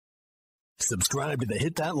Subscribe to the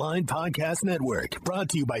Hit That Line Podcast Network, brought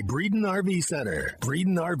to you by Breeden RV Center.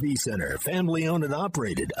 Breeden RV Center, family owned and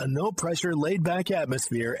operated, a no-pressure, laid-back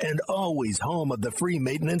atmosphere, and always home of the free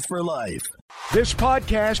maintenance for life. This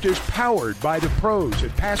podcast is powered by the pros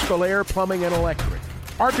at Paschal Air Plumbing and Electric.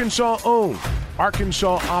 Arkansas owned,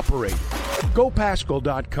 Arkansas operated.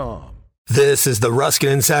 GoPaschal.com. This is the Ruskin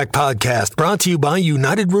and Sack Podcast, brought to you by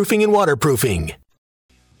United Roofing and Waterproofing.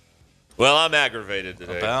 Well, I'm aggravated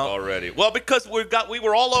today already. Well, because we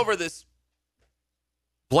were all over this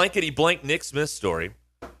blankety blank Nick Smith story,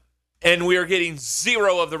 and we are getting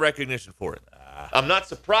zero of the recognition for it. I'm not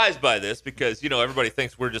surprised by this because, everybody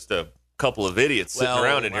thinks we're just a couple of idiots sitting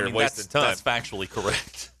around in here wasting time. That's factually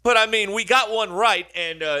correct. But, we got one right,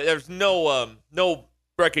 and there's no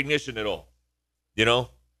recognition at all.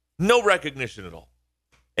 No recognition at all.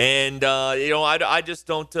 And, I just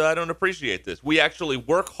don't appreciate this. We actually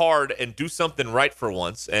work hard and do something right for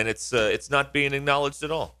once, and it's not being acknowledged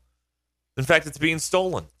at all. In fact, it's being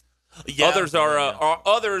stolen. Yeah,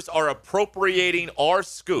 others are appropriating our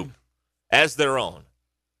scoop as their own.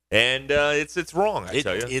 And it's wrong, I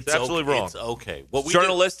tell you. It's absolutely wrong. It's okay.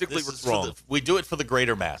 Journalistically, it's wrong. We do it for the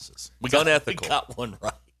greater masses. It's unethical. We got one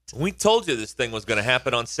right. We told you this thing was going to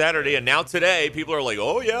happen on Saturday, and now today, people are like,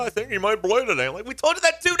 oh, yeah, I think he might play today. I'm like, we told you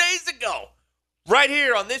that 2 days ago, right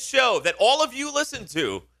here on this show that all of you listen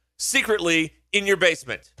to secretly in your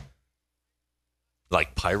basement.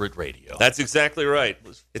 Like pirate radio. That's exactly right.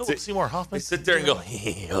 Philip Seymour Hoffman. They sit there and go,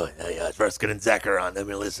 it's Ruskin and Zach are on. Let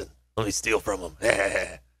me listen. Let me steal from them.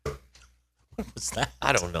 What was that?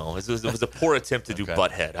 I don't know. It was a poor attempt to do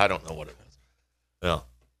Butthead. I don't know what it was. No.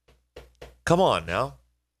 Come on now.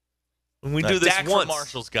 When we do this Dak once. from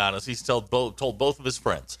Marshall's got us. He's told both of his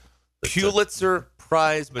friends. Pulitzer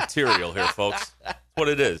Prize material here, folks. That's what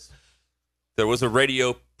it is. There was a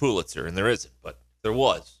radio Pulitzer, and there isn't, but there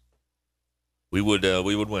was. We would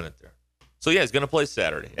win it there. So yeah, he's going to play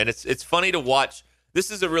Saturday, and it's funny to watch.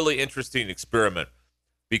 This is a really interesting experiment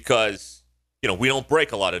because we don't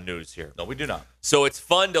break a lot of news here. No, we do not. So it's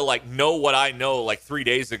fun to know what I know 3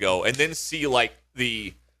 days ago, and then see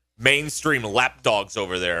the mainstream lapdogs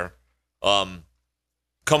over there. Come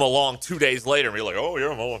along 2 days later and be like, oh,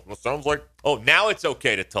 yeah, well, it sounds like, oh, now it's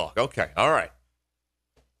okay to talk. Okay, all right.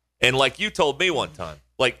 And like you told me one time,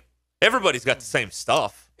 everybody's got the same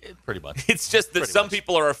stuff. Pretty much. It's just that some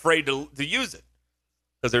people are afraid to use it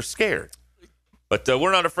because they're scared. But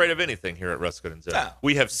we're not afraid of anything here at Ruskin and Zach. No.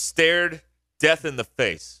 We have stared death in the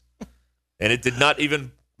face, and it did not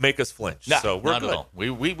even make us flinch. No, so we're not good. at all.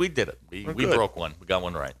 We did it. We broke one. We got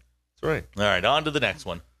one right. That's right. All right, on to the next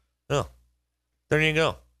one. Oh, there you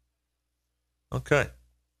go. Okay.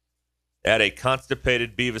 At a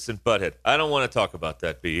constipated Beavis and Butthead. I don't want to talk about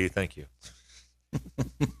that, B.E. Thank you.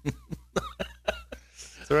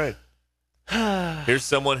 That's all right. Here's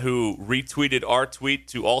someone who retweeted our tweet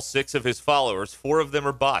to all 6 of his followers. 4 of them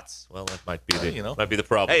are bots. Well, that might be the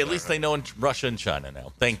problem. Hey, at least they know in Russia and China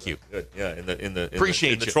now. Thank you. Good. Yeah, in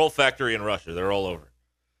the troll factory in Russia, they're all over.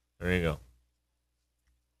 There you go.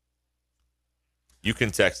 You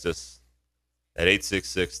can text us at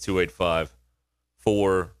 866-285-4005.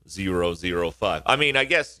 I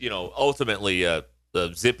guess, ultimately,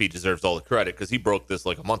 Zippy deserves all the credit because he broke this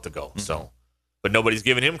a month ago. Mm-hmm. So, but nobody's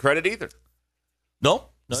giving him credit either. No.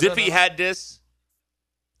 Zippy had this,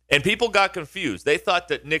 and people got confused. They thought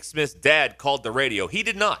that Nick Smith's dad called the radio. He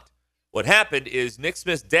did not. What happened is Nick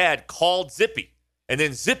Smith's dad called Zippy, and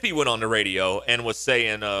then Zippy went on the radio and was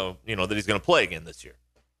saying, that he's going to play again this year.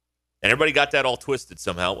 And everybody got that all twisted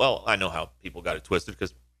somehow. Well, I know how people got it twisted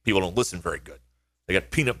because people don't listen very good. They got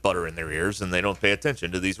peanut butter in their ears, and they don't pay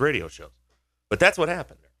attention to these radio shows. But that's what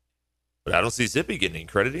happened there. But I don't see Zippy getting any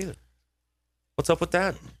credit either. What's up with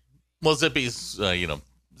that? Well, Zippy's,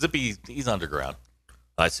 he's underground.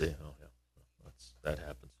 I see. Oh, yeah. That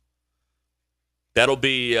happens. That'll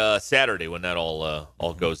be Saturday when that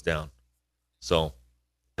all goes down. So,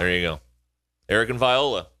 there you go. Eric and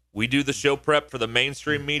Viola. We do the show prep for the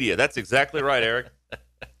mainstream media. That's exactly right, Eric.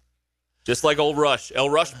 Just like old Rush. El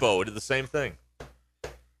Rushbo did the same thing.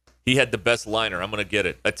 He had the best liner. I'm going to get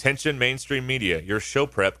it. Attention, mainstream media. Your show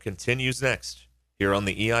prep continues next here on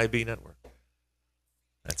the EIB network.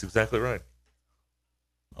 That's exactly right.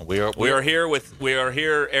 We are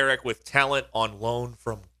here, Eric, with talent on loan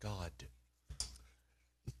from God.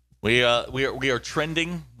 We are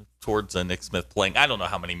trending towards Nick Smith playing. I don't know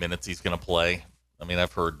how many minutes he's going to play.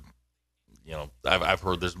 I've heard, I've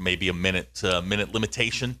heard there's maybe a minute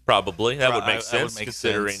limitation. Probably that would make sense.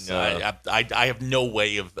 Considering I have no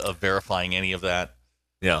way of verifying any of that.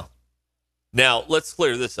 Yeah. Now let's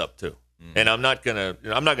clear this up too. And I'm not gonna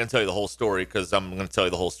tell you the whole story because I'm gonna tell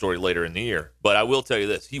you the whole story later in the year. But I will tell you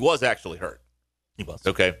this: he was actually hurt. He was.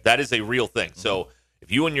 Okay, that is a real thing. So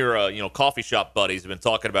if you and your coffee shop buddies have been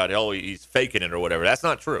talking about he's faking it or whatever, that's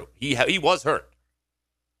not true. He was hurt.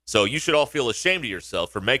 So you should all feel ashamed of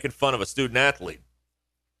yourself for making fun of a student athlete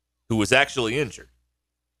who was actually injured.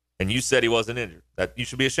 And you said he wasn't injured. That you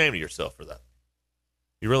should be ashamed of yourself for that.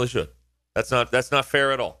 You really should. That's not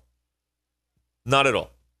fair at all. Not at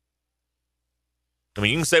all. I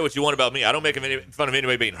mean, you can say what you want about me. I don't make fun of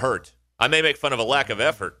anybody being hurt. I may make fun of a lack of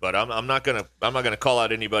effort, but I'm not gonna call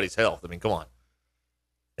out anybody's health. I mean, come on.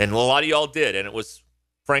 And a lot of y'all did, and it was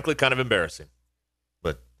frankly kind of embarrassing.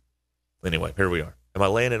 But anyway, here we are. Am I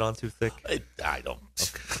laying it on too thick? I don't.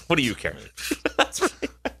 Okay. What do you care? That's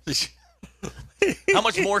right. How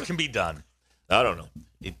much more can be done? I don't know.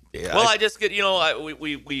 I just get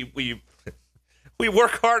we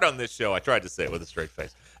work hard on this show. I tried to say it with a straight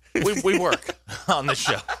face. We work on this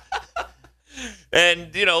show.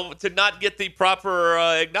 And, to not get the proper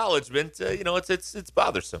acknowledgement, it's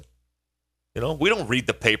bothersome. We don't read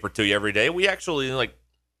the paper to you every day. We actually,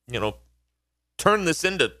 turn this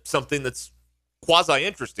into something that's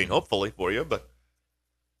quasi-interesting, hopefully, for you. But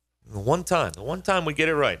the one time we get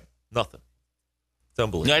it right, nothing. It's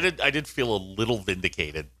unbelievable. I did feel a little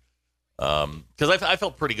vindicated. Because I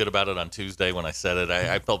felt pretty good about it on Tuesday when I said it.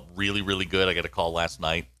 I felt really, really good. I got a call last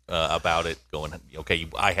night about it, going, okay,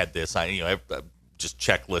 I had this. I just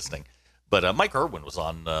check listening. But Mike Irwin was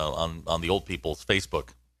on the Old People's Facebook,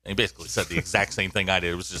 and he basically said the exact same thing I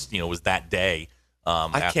did. It was just, it was that day.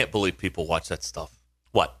 I can't believe people watch that stuff.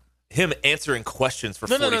 What? Him answering questions for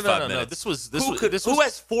 45 minutes. No. Who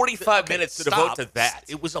has 45 minutes to devote to that?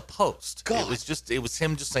 It was a post. God. It was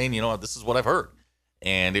him just saying, this is what I've heard.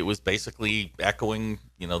 And it was basically echoing,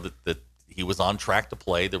 that he was on track to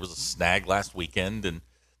play. There was a snag last weekend, and,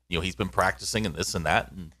 he's been practicing and this and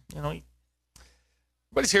that. And,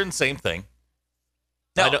 everybody's hearing the same thing.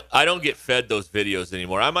 Now, I don't get fed those videos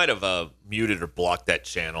anymore. I might have muted or blocked that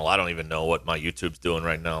channel. I don't even know what my YouTube's doing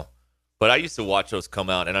right now. But I used to watch those come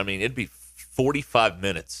out, and, it'd be 45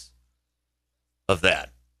 minutes of that.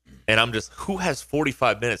 And I'm just, who has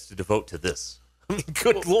 45 minutes to devote to this?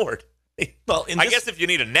 Good Lord. Well, I guess if you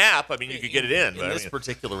need a nap, you could get it in. In this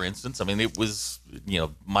particular instance, it was,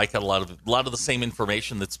 Mike had a lot of the same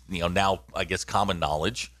information that's, now, I guess, common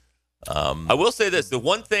knowledge. I will say this. The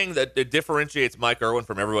one thing that differentiates Mike Irwin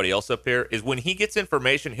from everybody else up here is when he gets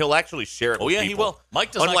information, he'll actually share it with people. He will.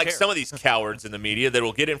 Mike does Unlike not care. Some of these cowards in the media that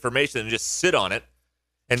will get information and just sit on it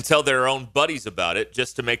and tell their own buddies about it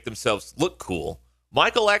just to make themselves look cool.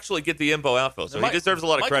 Mike will actually get the info, so he deserves a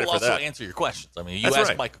lot of credit for that. Mike will also answer your questions. You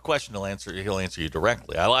ask Mike a question, he'll answer you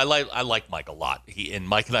directly. I like Mike a lot.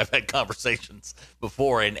 Mike and I've had conversations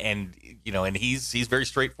before, and he's very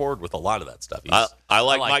straightforward with a lot of that stuff. I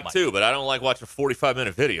like Mike too, but I don't like watching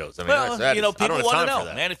 45-minute videos. People want to know,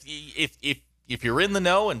 man. If you're in the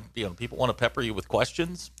know and people want to pepper you with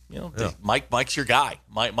questions, Mike's your guy.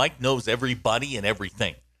 Mike knows everybody and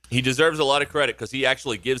everything. He deserves a lot of credit because he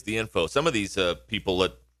actually gives the info. Some of these people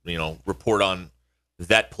that report on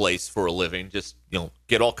that place for a living just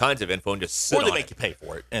get all kinds of info and just sit on it. Or they make you pay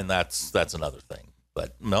for it, and that's another thing.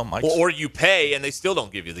 But no, Mike's... or you pay and they still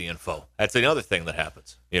don't give you the info. That's another thing that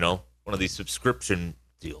happens. One of these subscription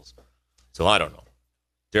deals. So I don't know.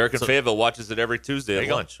 Derek in Fayetteville watches it every Tuesday at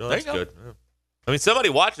lunch. Oh, that's good. Yeah. Somebody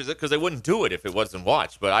watches it because they wouldn't do it if it wasn't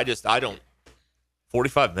watched. But I don't.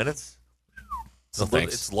 45 minutes. So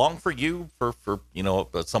it's long for you, for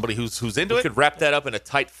somebody who's into it. You could wrap that up in a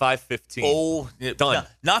tight 5:15. Oh, done.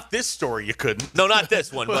 Not this story. You couldn't. No, not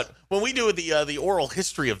this one. But when we do the oral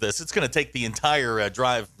history of this, it's going to take the entire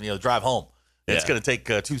drive home. Yeah. It's going to take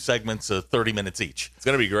 2 segments, 30 minutes each. It's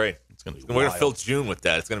going to be great. It's going to be. We're going to fill June with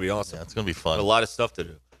that. It's going to be awesome. Yeah, it's going to be fun. A lot of stuff to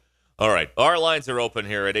do. All right, our lines are open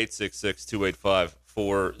here at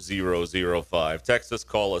 866-285-4005. Text us,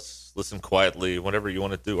 call us, listen quietly, whatever you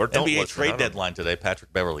want to do. Or don't NBA listen. trade deadline today.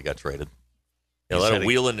 Patrick Beverly got traded. Yeah, a lot of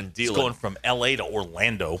wheeling and dealing. He's going from L.A. to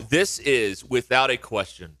Orlando. This is without a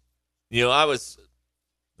question. I was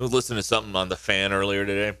listening to something on The Fan earlier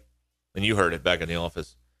today, and you heard it back in the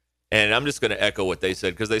office. And I'm just going to echo what they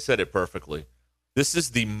said because they said it perfectly. This is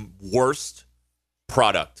the worst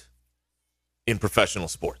product in professional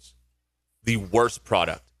sports. The worst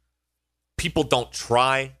product. People don't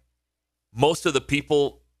try. Most of the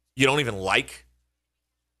people you don't even like.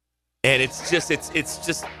 And it's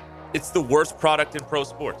the worst product in pro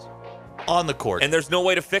sports. On the court. And there's no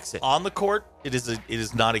way to fix it. On the court, it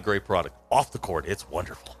is not a great product. Off the court, it's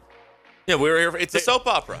wonderful. Yeah, we were here. It's a soap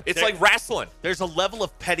opera. It's like wrestling. There's a level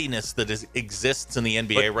of pettiness that exists in the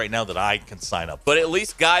NBA right now that I can sign up for. But at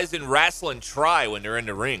least guys in wrestling try when they're in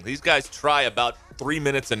the ring. These guys try about 3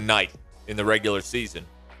 minutes a night in the regular season.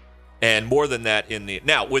 And more than that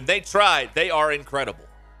Now, when they try, they are incredible.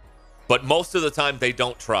 But most of the time, they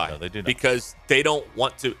don't try. No, they do not. Because they don't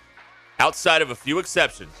want to. Outside of a few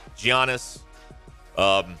exceptions, Giannis,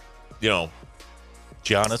 Giannis,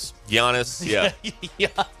 yeah. yeah.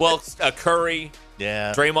 Well, Curry,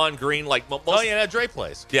 Yeah. Draymond Green, like most. Dre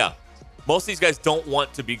plays. Yeah. Most of these guys don't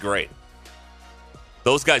want to be great.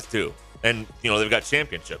 Those guys do. And, they've got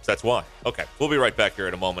championships. That's why. Okay. We'll be right back here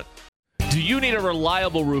in a moment. Do you need a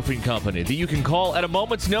reliable roofing company that you can call at a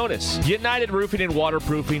moment's notice? United Roofing and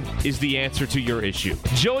Waterproofing is the answer to your issue.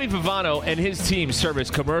 Joey Vivano and his team service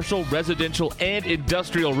commercial, residential, and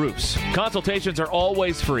industrial roofs. Consultations are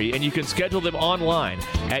always free, and you can schedule them online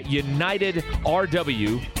at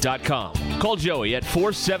unitedrw.com. Call Joey at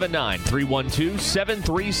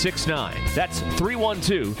 479-312-7369. That's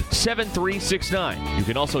 312-7369. You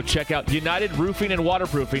can also check out United Roofing and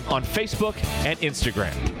Waterproofing on Facebook and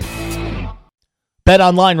Instagram.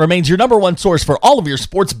 BetOnline remains your number one source for all of your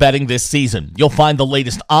sports betting this season. You'll find the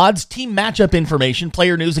latest odds, team matchup information,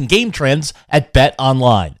 player news, and game trends at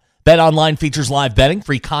BetOnline. BetOnline features live betting,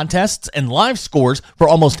 free contests, and live scores for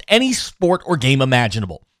almost any sport or game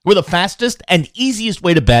imaginable. We're the fastest and easiest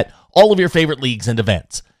way to bet all of your favorite leagues and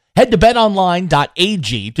events. Head to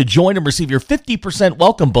betonline.ag to join and receive your 50%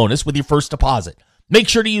 welcome bonus with your first deposit. Make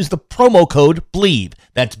sure to use the promo code BLEAV,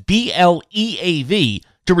 that's BLEAV,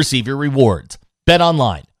 to receive your rewards. Bet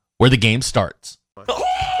Online, where the game starts. By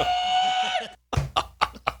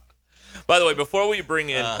the way, before we bring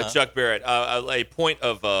in Chuck Barrett, a point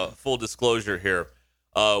of full disclosure here.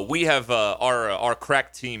 We have our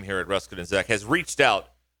crack team here at Ruskin and Zach has reached out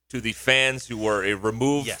to the fans who were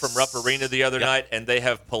removed from Rupp Arena the other night, and they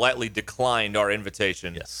have politely declined our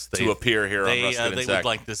invitation to appear here on Ruskin and Zach. They would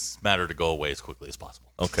like this matter to go away as quickly as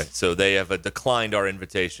possible. Okay, so they have declined our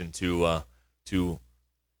invitation to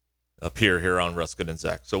appear here on Ruskin and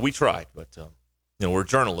Zach. So we tried, but we're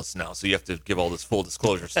journalists now, so you have to give all this full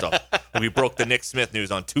disclosure stuff. We broke the Nick Smith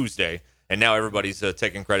news on Tuesday, and now everybody's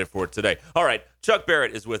taking credit for it today. All right, Chuck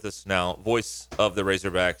Barrett is with us now, voice of the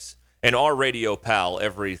Razorbacks, and our radio pal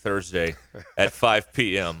every Thursday at 5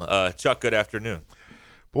 p.m. Chuck, good afternoon.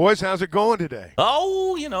 Boys, how's it going today?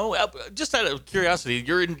 Oh, just out of curiosity,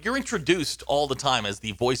 you're introduced all the time as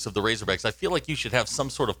the voice of the Razorbacks. I feel like you should have some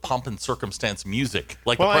sort of pomp and circumstance music,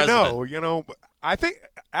 like the president. I know.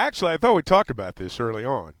 I thought we talked about this early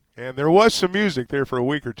on, and there was some music there for a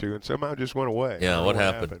week or two, and somehow just went away. Yeah, what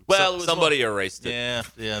happened? Well, somebody erased it.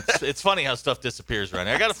 Yeah. It's funny how stuff disappears around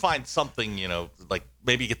here. I got to find something, like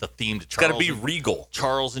maybe get the theme to Charles. It's got to be regal.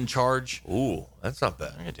 Charles in Charge. Ooh, that's not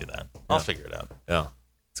bad. I'm gonna do that. I'll figure it out. Yeah.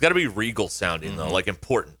 It's got to be regal sounding, though, like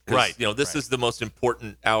important. Right. This is the most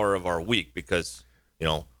important hour of our week because,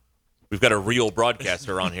 we've got a real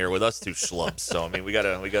broadcaster on here with us two schlubs. So, we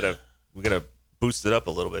gotta boost it up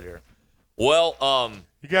a little bit here. Well,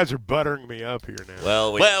 you guys are buttering me up here now.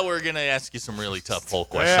 Well, we're going to ask you some really tough poll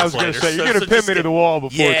questions. Yeah, I was going to say, you're going to pin me to the wall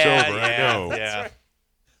before it's over. Yeah, I know. Yeah.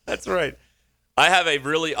 That's right. I have a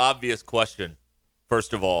really obvious question.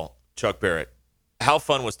 First of all, Chuck Barrett, how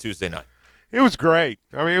fun was Tuesday night? It was great.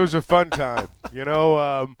 it was a fun time.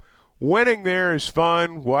 Winning there is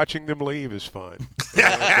fun. Watching them leave is fun.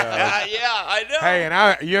 Yeah, I know. Hey, and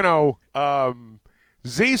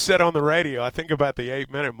Z said on the radio, I think about the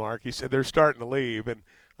 8-minute mark, he said they're starting to leave, and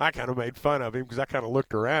I kind of made fun of him because I kind of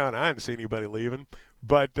looked around. I didn't see anybody leaving.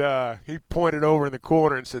 But he pointed over in the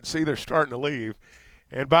corner and said, see, they're starting to leave.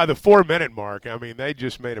 And by the 4-minute mark, they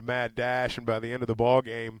just made a mad dash, and by the end of the ball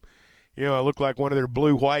game, it looked like one of their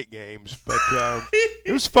blue-white games. But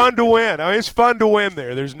it was fun to win. It's fun to win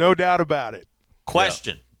there. There's no doubt about it.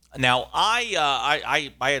 Question. Yeah. Now,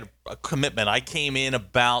 I had a commitment. I came in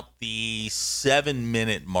about the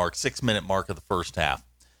 6-minute mark of the first half.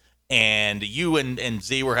 And you and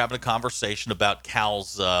Z were having a conversation about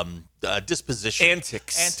Cal's disposition.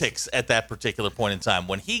 Antics at that particular point in time.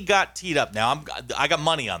 When he got teed up, now I got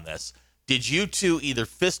money on this. Did you two either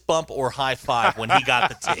fist bump or high five when he got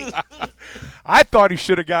the tee? I thought he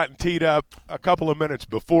should have gotten teed up a couple of minutes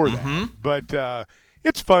before that. But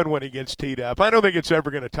it's fun when he gets teed up. I don't think it's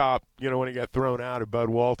ever going to top, when he got thrown out of Bud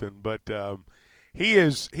Walton. But he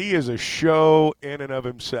is a show in and of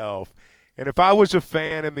himself. And if I was a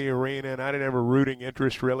fan in the arena and I didn't have a rooting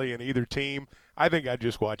interest really in either team, I think I'd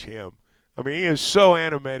just watch him. He is so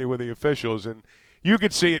animated with the officials. And you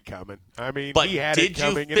could see it coming. I mean, But he had did it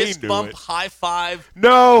coming you and he fist knew bump, it. high five?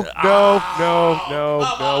 No,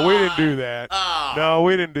 come we didn't do that. No,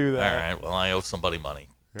 we didn't do All that. right. Well, I owe somebody money.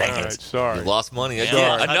 All Dang right, it. sorry. You lost money again.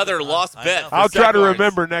 Sorry. Another lost I bet. know. for I'll try to Jaguars.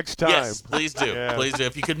 remember next time. Yes, please do. Yeah. Please do.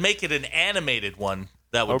 If you could make it an animated one,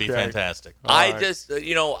 that would be Okay. fantastic. I right. just,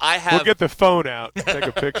 I have. We'll get the phone out, take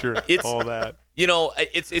a picture, It's- all that.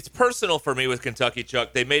 It's personal for me with Kentucky,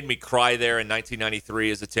 Chuck. They made me cry there in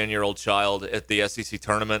 1993 as a 10-year-old child at the SEC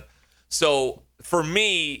tournament. So for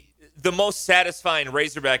me, the most satisfying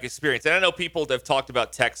Razorback experience, and I know people have talked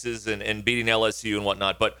about Texas and beating LSU and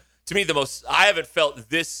whatnot, but to me, I haven't felt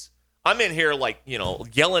this. I'm in here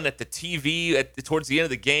yelling at the TV towards the end of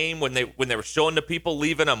the game when they were showing the people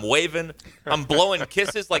leaving. I'm waving, I'm blowing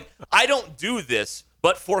kisses. Like, I don't do this,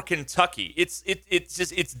 but for Kentucky,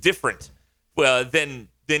 it's different than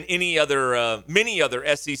any other many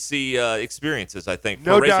other SEC experiences. I think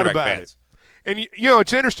No for doubt Razorback about fans. it. And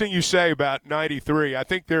it's interesting you say about '93. I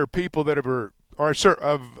think there are people that are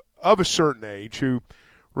of a certain age who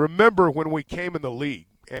remember when we came in the league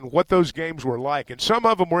and what those games were like. And some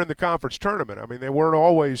of them were in the conference tournament. I mean, they weren't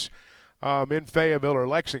always in Fayetteville or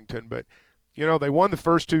Lexington, but they won the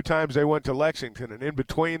first 2 times they went to Lexington, and in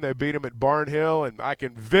between they beat them at Barnhill. And I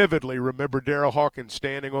can vividly remember Darrell Hawkins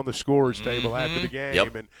standing on the scorer's table after the game.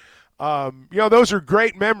 Yep. And those are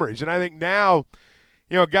great memories. And I think now,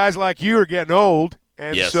 guys like you are getting old,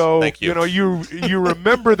 and Yes, so thank you. you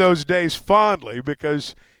remember those days fondly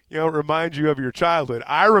because it reminds you of your childhood.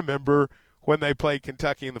 I remember when they played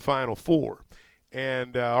Kentucky in the Final Four,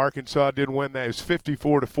 and Arkansas did win that. It was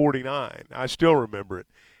 54-49. I still remember it.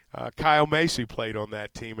 Kyle Macy played on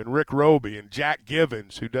that team, and Rick Roby and Jack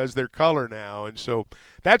Givens, who does their color now. And so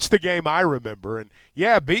that's the game I remember. And,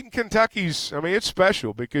 yeah, beating Kentucky's, it's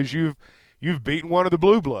special because you've beaten one of the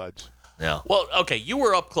Blue Bloods. Yeah. Well, okay, you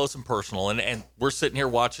were up close and personal, and we're sitting here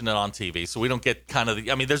watching it on TV, so we don't get kind of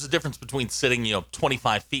there's a difference between sitting,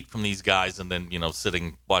 25 feet from these guys and then,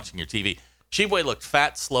 sitting watching your TV. Tshiebwe looked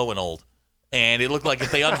fat, slow, and old, and it looked like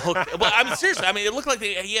if they unhooked – well, seriously, it looked like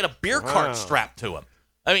he had a beer cart strapped to him.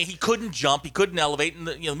 He couldn't jump, he couldn't elevate, and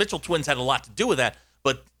the Mitchell twins had a lot to do with that,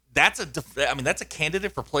 but that's a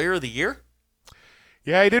candidate for Player of the Year?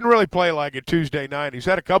 Yeah, he didn't really play like it Tuesday night. He's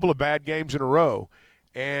had a couple of bad games in a row,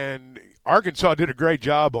 and Arkansas did a great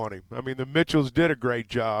job on him. The Mitchells did a great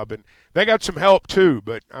job, and they got some help too.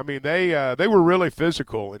 But they were really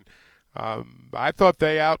physical, and I thought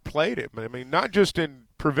they outplayed him. Not just in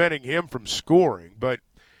preventing him from scoring, but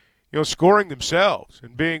scoring themselves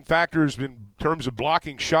and being factors in terms of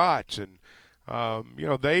blocking shots. And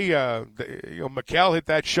Mikal hit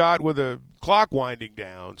that shot with a clock winding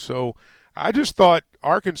down. So I just thought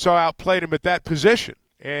Arkansas outplayed him at that position,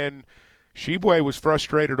 and Tshiebwe was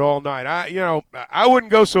frustrated all night. I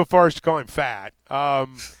wouldn't go so far as to call him fat, at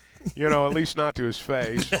least not to his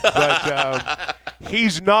face. But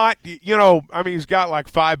he's not, he's got like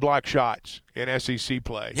 5 block shots in SEC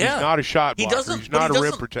play. Yeah. He's not a shot He blocker. doesn't. He's but not he a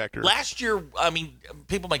rim doesn't- protector. Last year,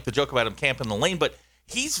 people make the joke about him camping the lane, but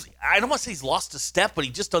I don't want to say he's lost a step, but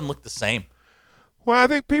he just doesn't look the same. Well, I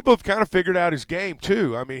think people have kind of figured out his game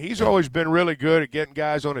too. He's always been really good at getting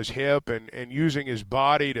guys on his hip and using his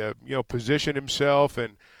body to position himself.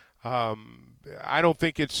 And I don't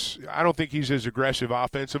think he's as aggressive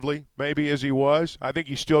offensively maybe as he was. I think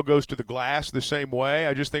he still goes to the glass the same way.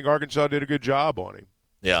 I just think Arkansas did a good job on him.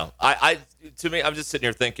 Yeah, to me, I'm just sitting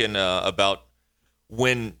here thinking about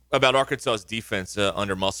Arkansas's defense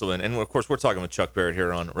under Musselman, and of course we're talking with Chuck Barrett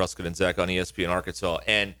here on Ruskin and Zach on ESPN Arkansas,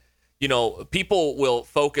 and people will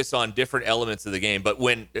focus on different elements of the game, but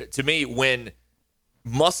when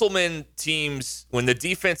Musselman teams, when the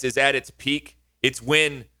defense is at its peak, it's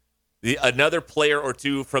when another player or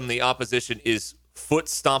two from the opposition is foot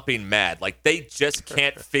stomping mad, like they just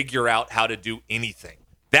can't figure out how to do anything.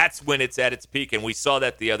 That's when it's at its peak, and we saw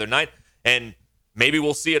that the other night, and maybe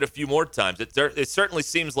we'll see it a few more times. It certainly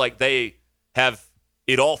seems like they have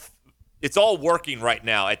it all. It's all working right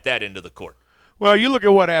now at that end of the court. Well, you look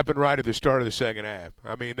at what happened right at the start of the second half.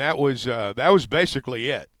 That was basically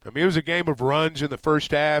it. It was a game of runs in the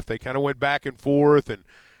first half. They kind of went back and forth, and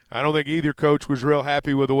I don't think either coach was real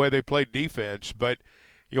happy with the way they played defense. But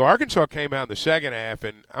Arkansas came out in the second half,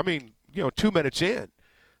 and 2 minutes in,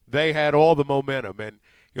 they had all the momentum, and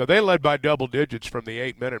they led by double digits from the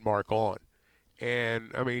 8-minute mark on.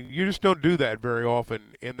 And you just don't do that very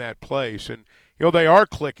often in that place. And they are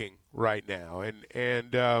clicking right now, and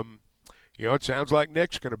it sounds like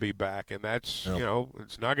Nick's going to be back, and that's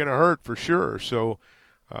it's not going to hurt for sure. So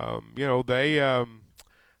I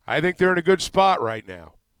think they're in a good spot right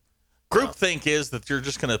now. Groupthink is that you're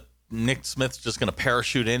just going to Nick Smith's just going to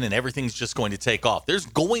parachute in and everything's just going to take off. There's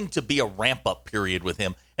going to be a ramp-up period with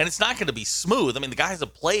him, and it's not going to be smooth. I mean, the guy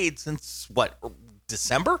hasn't played since,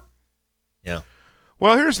 December? Yeah.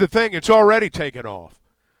 Well, here's the thing. It's already taken off.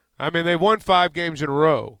 I mean, they won 5 games in a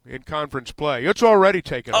row in conference play. It's already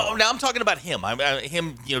taken off. Oh, now I'm talking about him.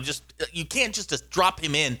 Him, you can't just drop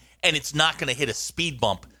him in and it's not going to hit a speed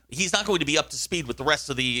bump. He's not going to be up to speed with the rest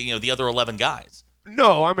of the other 11 guys.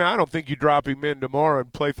 No, I mean, I don't think you drop him in tomorrow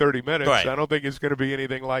and play 30 minutes. Right. I don't think it's going to be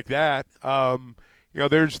anything like that.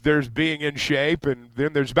 There's being in shape, and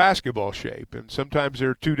then there's basketball shape, and sometimes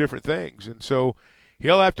they're two different things. And so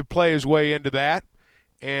he'll have to play his way into that.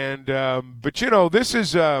 And but this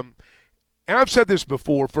is and I've said this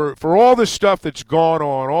before, for all the stuff that's gone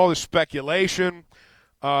on, all the speculation,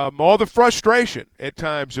 all the frustration at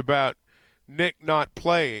times about Nick not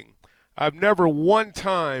playing, I've never one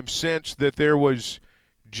time sensed that there was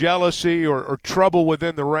jealousy or trouble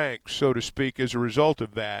within the ranks, so to speak, as a result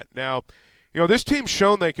of that. Now, this team's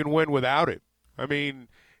shown they can win without him. I mean,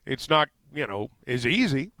 it's not, as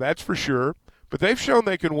easy, that's for sure, but they've shown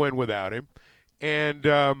they can win without him. And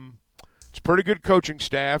it's a pretty good coaching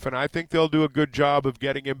staff, and I think they'll do a good job of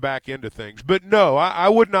getting him back into things. But, no, I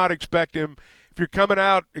would not expect him – if you're coming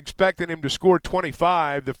out expecting him to score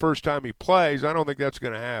 25 the first time he plays, I don't think that's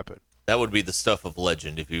going to happen. That would be the stuff of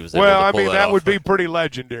legend if he was able to pull that off. That would be pretty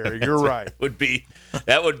legendary. You're right.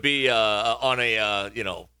 That would be on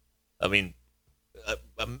a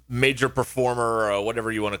a major performer or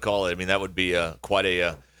whatever you want to call it. I mean, that would be quite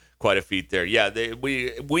a feat there. Yeah,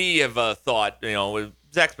 we have thought,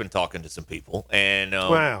 Zach's been talking to some people, and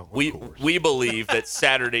we believe that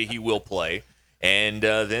Saturday he will play, and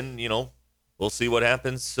then we'll see what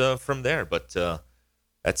happens from there. But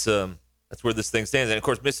that's where this thing stands. And of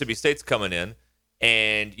course, Mississippi State's coming in,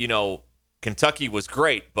 and Kentucky was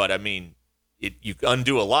great, but I mean, you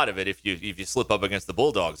undo a lot of it if you slip up against the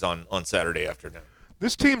Bulldogs on Saturday afternoon.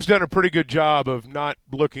 This team's done a pretty good job of not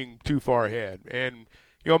looking too far ahead. And,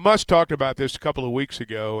 Muss talked about this a couple of weeks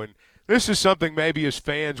ago, and this is something maybe as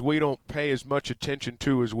fans we don't pay as much attention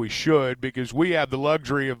to as we should because we have the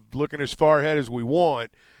luxury of looking as far ahead as we want.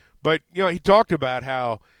 But, he talked about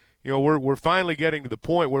how, we're finally getting to the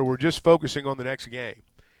point where we're just focusing on the next game.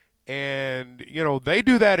 And, they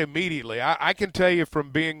do that immediately. I can tell you from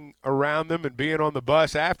being around them and being on the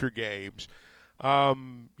bus after games,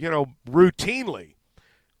 routinely,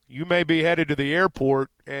 you may be headed to the airport,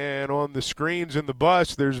 and on the screens in the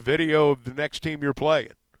bus, there's video of the next team you're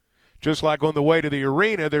playing. Just like on the way to the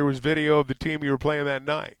arena, there was video of the team you were playing that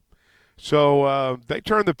night. So they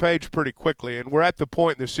turn the page pretty quickly, and we're at the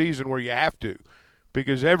point in the season where you have to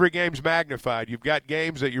because every game's magnified. You've got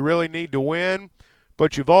games that you really need to win,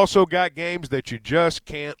 but you've also got games that you just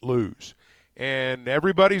can't lose. And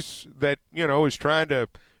everybody's that, is trying to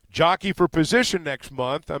jockey for position next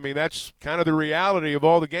month. I mean, that's kind of the reality of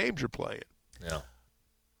all the games you're playing. Yeah.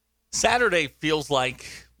 Saturday feels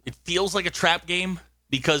like a trap game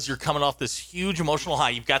because you're coming off this huge emotional high.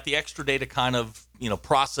 You've got the extra day to kind of,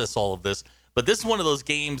 process all of this. But this is one of those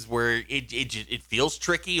games where it feels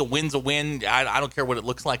tricky. A win's a win. I don't care what it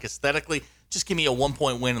looks like aesthetically. Just give me a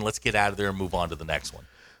 1-point win and let's get out of there and move on to the next one.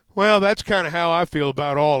 Well, that's kind of how I feel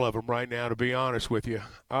about all of them right now, to be honest with you.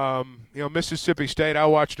 Mississippi State, I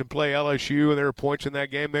watched them play LSU, and there were points in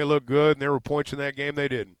that game they looked good, and there were points in that game they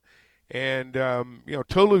didn't. And,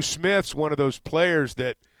 Tolu Smith's one of those players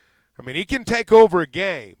that, he can take over a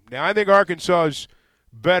game. Now, I think Arkansas is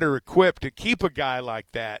better equipped to keep a guy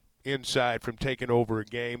like that inside from taking over a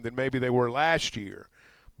game than maybe they were last year.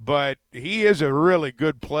 But he is a really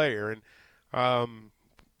good player, and,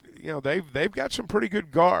 they've got some pretty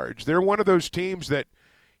good guards. They're one of those teams that,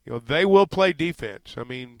 they will play defense.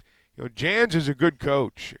 Jans is a good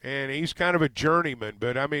coach, and he's kind of a journeyman,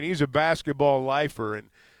 but, he's a basketball lifer, and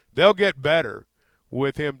they'll get better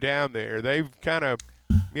with him down there. They've kind of,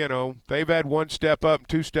 they've had one step up and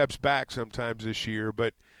two steps back sometimes this year,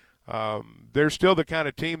 but they're still the kind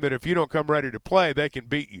of team that if you don't come ready to play, they can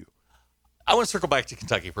beat you. I want to circle back to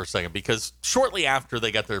Kentucky for a second because shortly after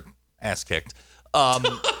they got their ass kicked,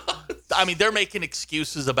 they're making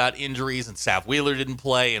excuses about injuries and Sav Wheeler didn't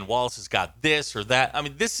play and Wallace has got this or that.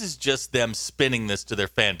 This is just them spinning this to their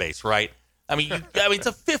fan base, right? It's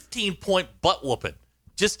a 15-point butt whooping.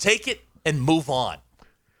 Just take it and move on.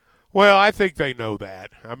 Well, I think they know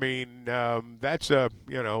that. That's a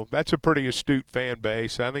pretty astute fan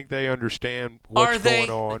base. I think they understand what's going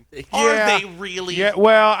on. Are they really? Yeah.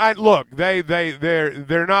 Well, look,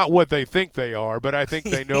 they're not what they think they are, but I think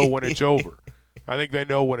they know when it's over. I think they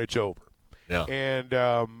know when it's over. Yeah. And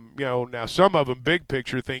now some of them, big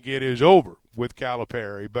picture, think it is over with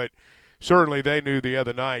Calipari, but certainly they knew the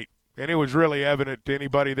other night, And it was really evident to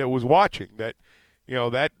anybody that was watching that,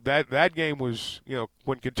 that game was,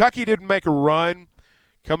 when Kentucky didn't make a run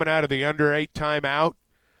coming out of the under 8 timeout,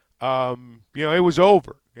 it was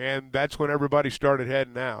over. And that's when everybody started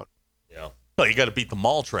heading out. Yeah. Well, you got to beat the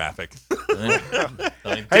mall traffic.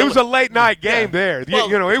 It was a late night game there.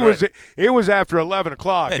 Well, it was after 11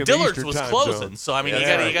 o'clock. And Dillard's was closing, so I mean,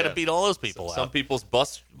 you got to beat all those people out. Some people's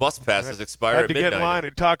bus passes expire at midnight. Had to get in line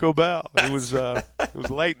at Taco Bell. It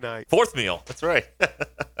was late night. Fourth meal. That's right.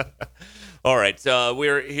 All right,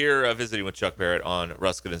 we're here visiting with Chuck Barrett on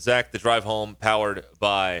Ruskin and Zach. The drive home powered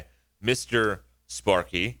by Mr.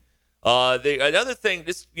 Sparky. Another thing,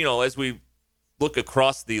 as we look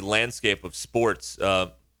across the landscape of sports,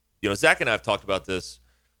 Zach and I have talked about this,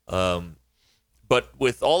 but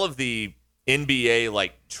with all of the NBA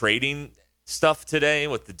trading stuff today,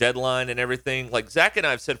 with the deadline and everything, Zach and I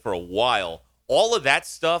have said for a while, all of that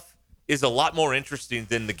stuff is a lot more interesting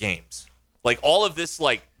than the games. All of this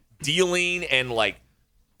dealing and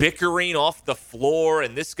bickering off the floor,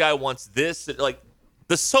 and this guy wants this,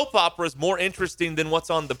 the soap opera is more interesting than what's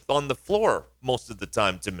on the floor most of the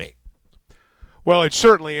time to me. Well, it's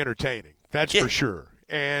certainly entertaining. That's for sure.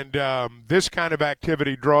 And this kind of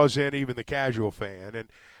activity draws in even the casual fan. And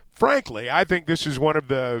frankly, I think this is one of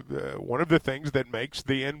the things that makes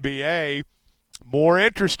the NBA more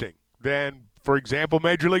interesting than, for example,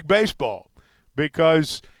 Major League Baseball,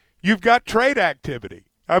 because you've got trade activity.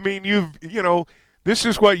 I mean, this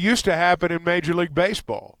is what used to happen in Major League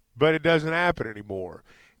Baseball, but it doesn't happen anymore.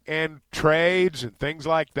 And trades and things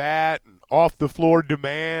like that, and off-the-floor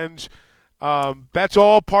demands, that's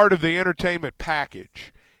all part of the entertainment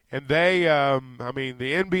package. And the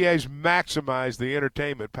NBA's maximized the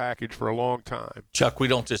entertainment package for a long time. Chuck, we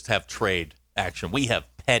don't just have trade action. We have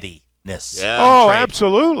pettiness. Yeah. Oh, trade.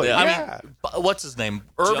 Absolutely. Yeah. I mean, what's his name?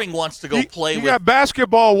 Irving wants to go play with. You got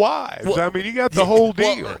basketball wives. Well, you got the whole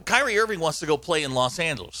deal. Well, Kyrie Irving wants to go play in Los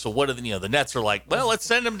Angeles. So what are the Nets are like, well, let's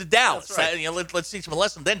send him to Dallas. Right. Let's teach him a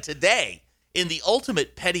lesson. Then today, in the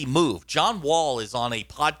ultimate petty move, John Wall is on a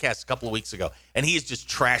podcast a couple of weeks ago, and he is just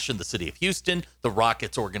trashing the city of Houston, the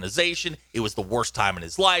Rockets organization. It was the worst time in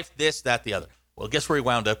his life, this, that, the other. Well, guess where he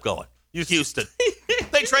wound up going? Houston.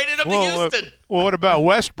 They traded him to Houston. What about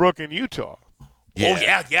Westbrook in Utah?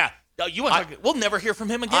 Yeah. Oh, yeah. We'll never hear from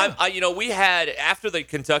him again. We had, after the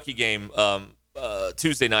Kentucky game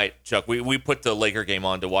Tuesday night, Chuck, we put the Laker game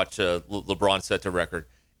on to watch LeBron set the record,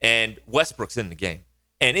 and Westbrook's in the game.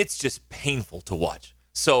 And it's just painful to watch.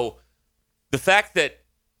 So the fact that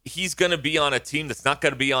he's going to be on a team that's not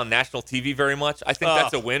going to be on national TV very much, I think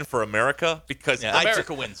that's a win for America, because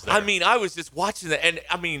America wins there. I mean, I was just watching that, and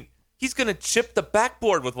I mean, he's going to chip the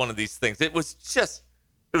backboard with one of these things. It was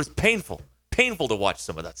painful to watch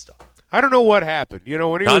some of that stuff. I don't know what happened.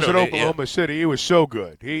 When he was at Oklahoma City, he was so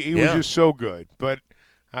good. He was just so good. But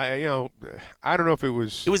I don't know if it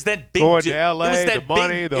was that big going to L.A., the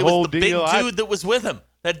money, the whole deal. It was the big dude that was with him,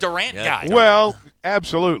 that Durant guy. Well,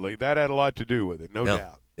 absolutely. That had a lot to do with it, no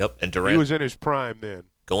doubt. Yep, and Durant. He was in his prime then.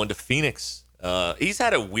 Going to Phoenix. He's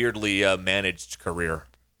had a weirdly managed career.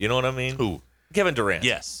 You know what I mean? Who? Kevin Durant.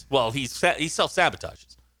 Yes. Well, he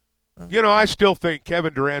self-sabotages. I still think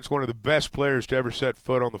Kevin Durant's one of the best players to ever set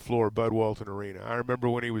foot on the floor of Bud Walton Arena. I remember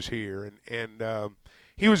when he was here, and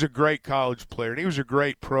he was a great college player, and he was a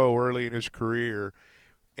great pro early in his career.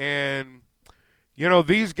 And,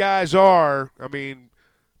 these guys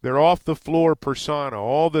they're off-the-floor persona,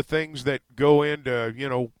 all the things that go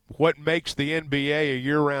into, what makes the NBA a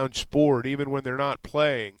year-round sport, even when they're not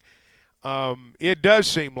playing. It does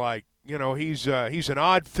seem like, he's an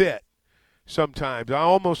odd fit sometimes. I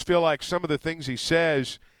almost feel like some of the things he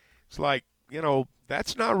says, it's like,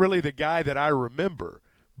 that's not really the guy that I remember.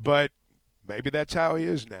 But maybe that's how he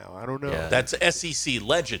is now. I don't know. Yeah. That's SEC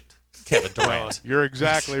legend, Kevin Durant. You're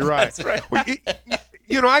exactly right. That's right. Well,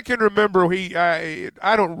 I can remember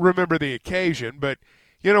I don't remember the occasion, but,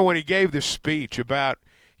 when he gave this speech about,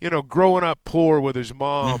 growing up poor with his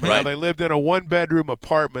mom, right. and they lived in a one-bedroom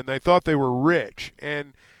apartment. They thought they were rich.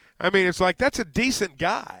 And, it's like, that's a decent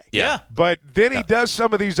guy. Yeah. But then he does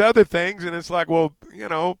some of these other things, and it's like, well,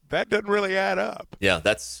 that doesn't really add up. Yeah,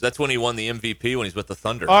 that's when he won the MVP when he's with the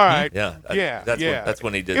Thunder. All right. That's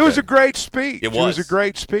when he did. It was a great speech. It was a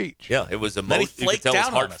great speech. Yeah, it was Then he flaked down it was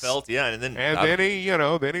heartfelt. Yeah, and then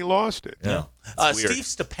he lost it. Yeah. Steve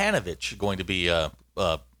Stepanovich going to be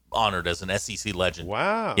honored as an SEC legend.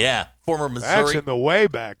 Wow. Yeah, former Missouri. That's in the way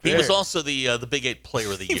back there. He was also the Big 8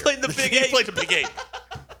 Player of the Year. He played the Big 8. He played the Big 8.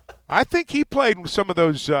 I think he played in some of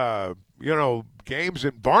those, games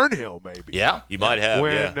in Barnhill, maybe. Yeah, he might have.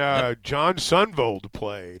 When John Sunvold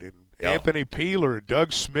played, Anthony Peeler,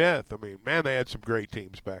 Doug Smith. I mean, man, they had some great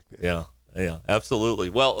teams back then. Yeah, absolutely.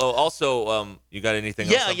 Well, also, you got anything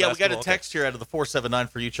else? Yeah, we got a text here out of the 479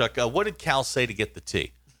 for you, Chuck. What did Cal say to get the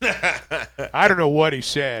T? I don't know what he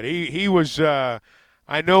said. He was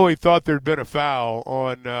I know he thought there'd been a foul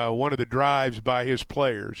on one of the drives by his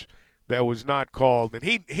players that was not called, and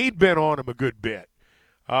he'd been on him a good bit.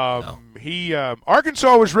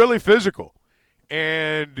 Arkansas was really physical,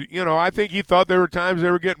 and I think he thought there were times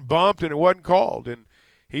they were getting bumped and it wasn't called, and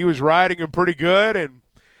he was riding him pretty good. And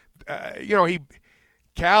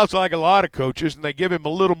Cal's like a lot of coaches, and they give him a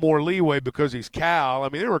little more leeway because he's Cal. I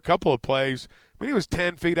mean, there were a couple of plays. I mean, he was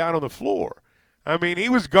 10 feet out on the floor. I mean, he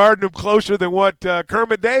was guarding him closer than what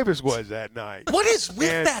Kermit Davis was that night. What is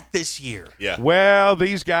with that this year? Yeah. Well,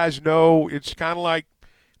 these guys know it's kind of like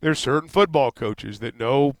there's certain football coaches that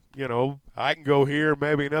know, I can go here,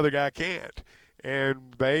 maybe another guy can't.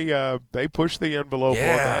 And they push the envelope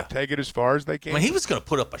on that, take it as far as they can. I mean, he was going to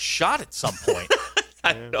put up a shot at some point.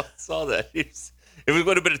 I saw that. It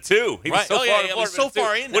would have been a 2. He was so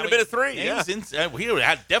far in. Would have been a 3. He was he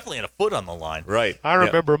had definitely had a foot on the line. Right. I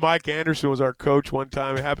remember Mike Anderson was our coach one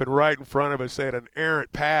time. It happened right in front of us. They had an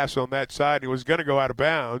errant pass on that side, and he was going to go out of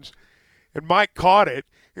bounds. And Mike caught it.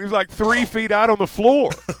 He was like 3 feet out on the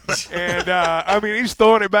floor. And, he's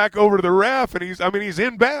throwing it back over to the ref, and he's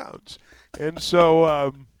in bounds. And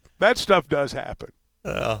so that stuff does happen.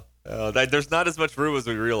 There's not as much room as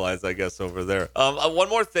we realize, I guess, over there. One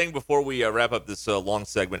more thing before we wrap up this long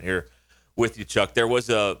segment here with you, Chuck. There was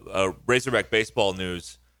a Razorback baseball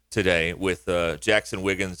news today with Jackson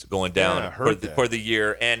Wiggins going down for the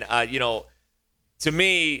year. And, to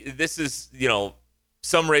me, this is,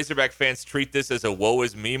 some Razorback fans treat this as a woe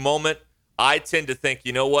is me moment. I tend to think,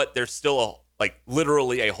 you know what, there's still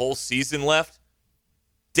literally a whole season left.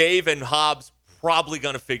 Dave and Hobbs probably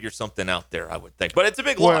going to figure something out there, I would think. But it's a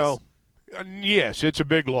big loss. Well, yes, it's a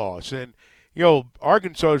big loss. And,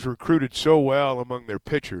 Arkansas has recruited so well among their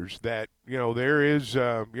pitchers that, there is,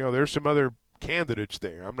 there's some other candidates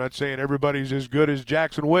there. I'm not saying everybody's as good as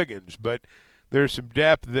Jackson Wiggins, but there's some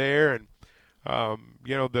depth there. And,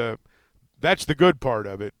 that's the good part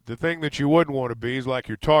of it. The thing that you wouldn't want to be is like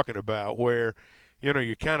you're talking about where,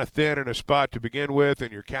 you're kind of thin in a spot to begin with,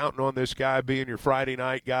 and you're counting on this guy being your Friday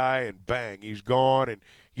night guy, and bang, he's gone, and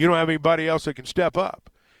you don't have anybody else that can step up.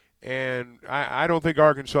 And I don't think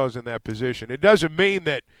Arkansas is in that position. It doesn't mean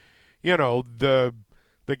that, the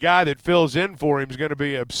guy that fills in for him is going to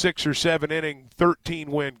be a 6 or 7 inning,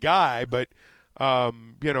 13-win guy, but,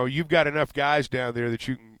 you've got enough guys down there that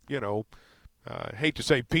you can, hate to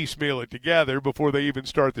say piecemeal it together before they even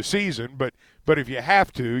start the season, but if you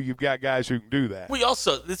have to, you've got guys who can do that. We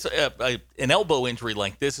also an elbow injury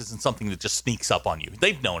like this isn't something that just sneaks up on you.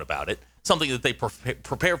 They've known about it. Something that they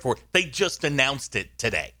prepare for. They just announced it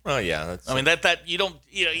today. Oh yeah, that you don't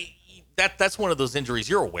that's one of those injuries.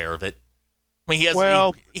 You're aware of it. I mean, he hadn't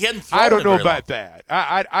thrown I don't know long. about that.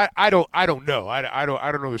 I don't know. I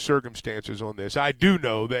don't know the circumstances on this. I do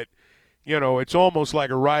know that. It's almost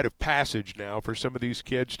like a rite of passage now for some of these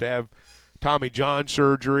kids to have Tommy John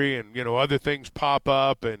surgery and, other things pop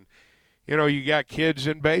up. And, you got kids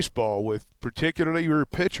in baseball with particularly your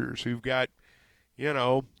pitchers who've got,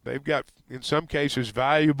 they've got, in some cases,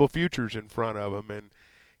 valuable futures in front of them. And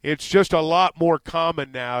it's just a lot more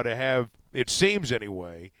common now to have, it seems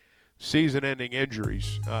anyway, season-ending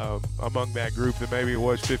injuries among that group than maybe it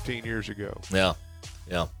was 15 years ago. Yeah.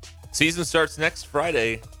 Season starts next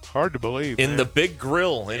Friday. Hard to believe. In the Big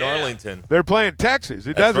Grill in Arlington. They're playing Texas.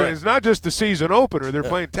 It's not just the season opener. They're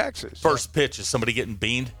playing Texas. First pitch, is somebody getting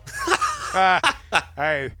beaned?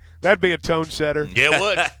 Hey, that'd be a tone setter. Yeah, it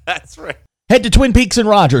would. That's right. Head to Twin Peaks and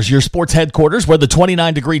Rogers, your sports headquarters, where the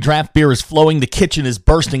 29-degree draft beer is flowing, the kitchen is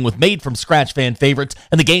bursting with made-from-scratch fan favorites,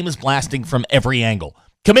 and the game is blasting from every angle.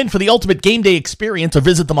 Come in for the ultimate game day experience or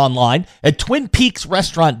visit them online at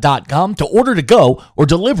TwinPeaksRestaurant.com to order to go or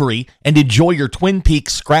delivery and enjoy your Twin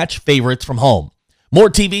Peaks scratch favorites from home. More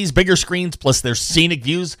TVs, bigger screens, plus their scenic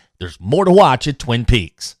views. There's more to watch at Twin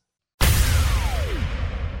Peaks.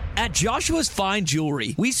 At Joshua's Fine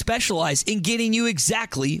Jewelry, we specialize in getting you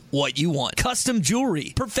exactly what you want. Custom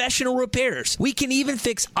jewelry, professional repairs. We can even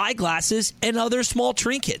fix eyeglasses and other small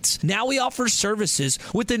trinkets. Now we offer services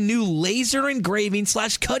with a new laser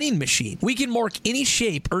engraving/cutting machine. We can mark any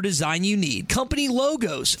shape or design you need. Company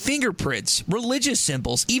logos, fingerprints, religious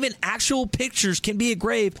symbols, even actual pictures can be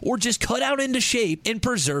engraved or just cut out into shape and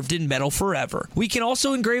preserved in metal forever. We can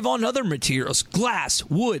also engrave on other materials, glass,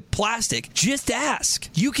 wood, plastic. Just ask.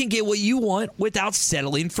 You can get what you want without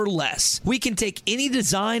settling for less. We can take any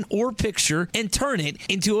design or picture and turn it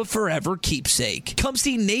into a forever keepsake. Come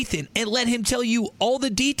see Nathan and let him tell you all the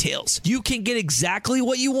details. You can get exactly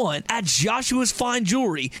what you want at Joshua's Fine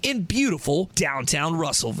Jewelry in beautiful downtown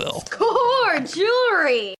Russellville. Core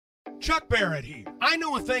jewelry. Chuck Barrett here. I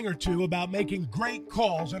know a thing or two about making great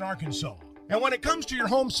calls in Arkansas. And when it comes to your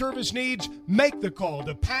home service needs, make the call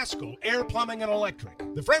to Paschal Air Plumbing and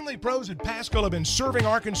Electric. The friendly pros at Paschal have been serving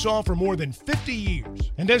Arkansas for more than 50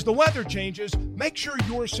 years. And as the weather changes, make sure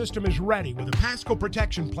your system is ready with a Paschal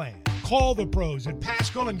protection plan. Call the pros at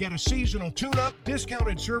Paschal and get a seasonal tune-up,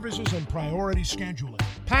 discounted services, and priority scheduling.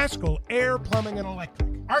 Paschal Air Plumbing and Electric.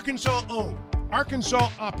 Arkansas owned. Arkansas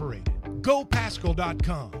operated.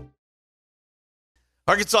 GoPaschal.com.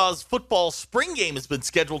 Arkansas's football spring game has been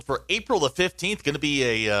scheduled for April the 15th. Going to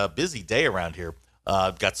be a busy day around here.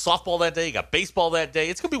 Got softball that day. Got baseball that day.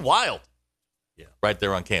 It's going to be wild. Yeah, right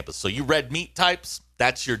there on campus. So you red meat types,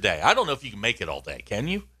 that's your day. I don't know if you can make it all day. Can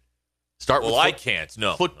you? Start with I can't.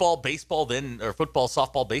 No. Football, baseball, or football,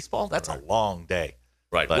 softball, baseball. That's a long day.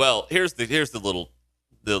 Right. But, well, here's the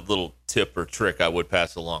little tip or trick I would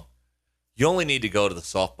pass along. You only need to go to the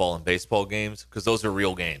softball and baseball games because those are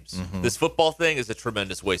real games. Mm-hmm. This football thing is a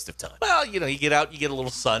tremendous waste of time. Well, you get out, you get a little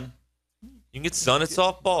sun. You can get sun at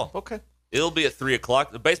softball. Okay. It'll be at 3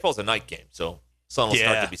 o'clock. The baseball's a night game, so sun will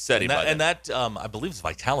start to be setting by then. And that, I believe, is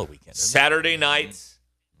Vitala weekend. Saturday nights,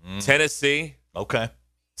 Tennessee. Okay.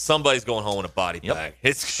 Somebody's going home in a body bag.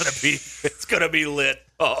 It's gonna be lit.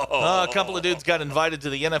 A couple of dudes got invited to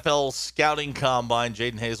the NFL scouting combine.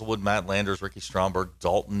 Jaden Hazelwood, Matt Landers, Ricky Stromberg,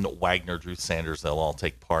 Dalton Wagner, Drew Sanders. They'll all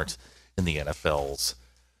take part in the NFL's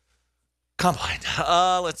combine.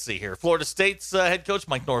 Let's see here. Florida State's head coach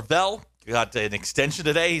Mike Norvell got an extension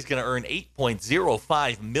today. He's going to earn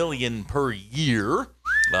 $8.05 million per year.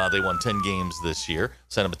 They won 10 games this year.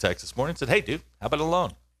 Sent him a text this morning and said, "Hey, dude, how about a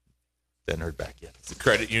loan?" Hadn't heard back yet. It's the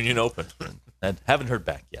credit union open. And haven't heard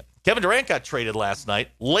back yet. Kevin Durant got traded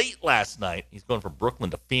late last night. He's going from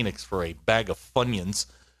Brooklyn to Phoenix for a bag of Funyuns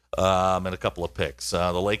and a couple of picks.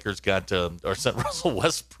 The Lakers sent Russell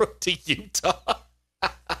Westbrook to Utah.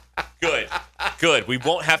 Good. We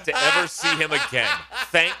won't have to ever see him again.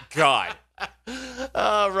 Thank God.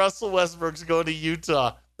 Russell Westbrook's going to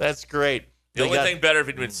Utah. That's great. The only thing better if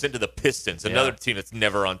he'd been sent to the Pistons, another team that's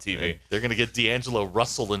never on TV. They're going to get D'Angelo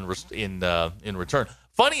Russell in return.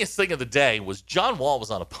 Funniest thing of the day was John Wall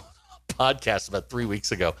was on a podcast about 3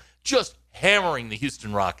 weeks ago, just hammering the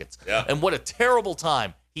Houston Rockets. Yeah. And what a terrible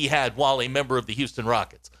time he had while a member of the Houston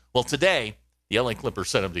Rockets. Well, today, the LA Clippers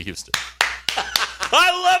sent him to Houston.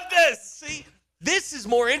 I love this. See, this is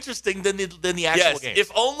more interesting than the actual game.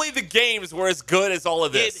 If only the games were as good as all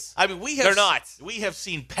of this. They're not. We have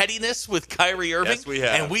seen pettiness with Kyrie Irving. Yes, we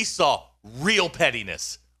have. And we saw real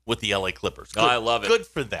pettiness with the LA Clippers. I love it. Good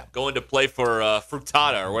for them. Going to play for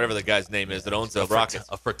Frutada or whatever the guy's name is that owns the Rockets.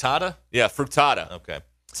 A Frittata? Yeah, Frutada. Okay.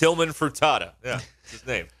 Tillman Frutada. Yeah, that's his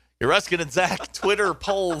name. Your Ruskin and Zach Twitter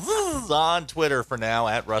polls on Twitter for now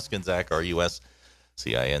at Ruskin Zach,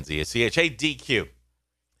 RUSCINZACH. Hey, DQ.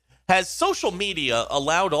 Has social media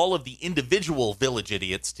allowed all of the individual village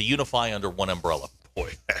idiots to unify under one umbrella?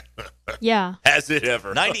 Boy. Yeah. Has it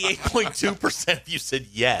ever? 98.2% of you said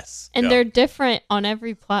yes. And they're different on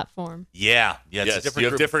every platform. Yeah. Yes, it's a different you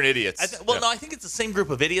have group. different idiots. No, I think it's the same group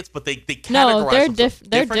of idiots, but they categorize No, they're them.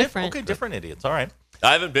 they're different. Okay, different idiots. All right.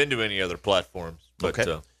 I haven't been to any other platforms. But,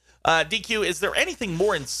 Okay. DQ, is there anything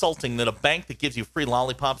more insulting than a bank that gives you free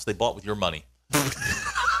lollipops they bought with your money?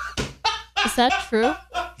 Is that true?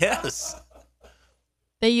 Yes.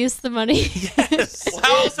 They use the money. Yes. Well,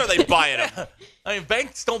 how else are they buying them? I mean,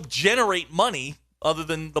 banks don't generate money other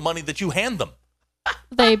than the money that you hand them.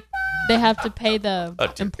 They have to pay the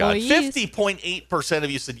employees. 50.8% of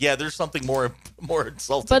you said, yeah, there's something more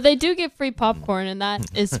insulting. But they do get free popcorn, and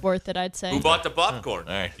that is worth it, I'd say. Who bought the popcorn?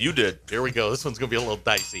 All right. You did. Here we go. This one's going to be a little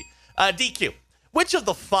dicey. DQ, which of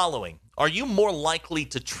the following are you more likely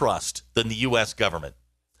to trust than the U.S. government?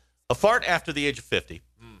 A fart after the age of 50,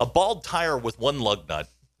 a bald tire with one lug nut,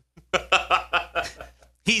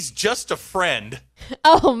 he's just a friend.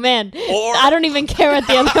 Oh, man. Or- I don't even care what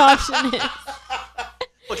the other option is.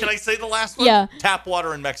 Well, can I say the last one? Yeah. Tap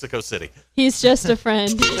water in Mexico City. He's just a friend.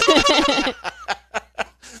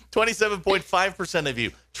 27.5% of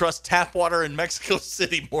you trust tap water in Mexico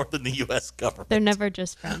City more than the U.S. government. They're never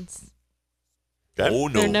just friends. Okay. Oh,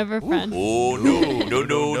 no. They're never friends. Oh, no.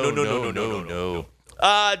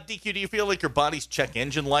 DQ, do you feel like your body's check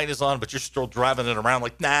engine light is on, but you're still driving it around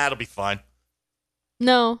like, nah, it'll be fine?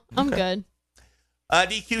 No, I'm good.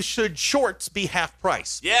 DQ, should shorts be half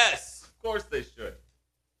price? Yes. Of course they should.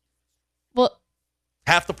 Well,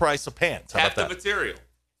 Half the price of pants. How Half about the that? material.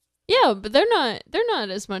 Yeah, but they're not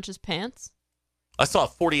as much as pants. I saw a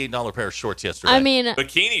 $48 pair of shorts yesterday. I mean,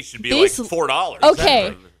 Bikini should be These- like $4.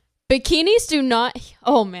 okay, bikinis do not.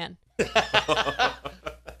 Oh man,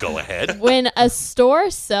 Go ahead. when a store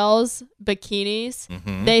sells bikinis,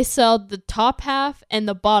 Mm-hmm. they sell the top half and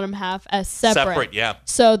the bottom half as separate. Yeah.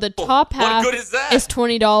 So the top what half good is that? is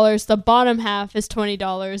 $20. The bottom half is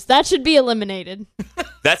 $20. That should be eliminated.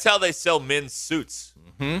 That's how they sell men's suits.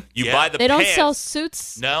 You Yeah. buy the They don't pants. sell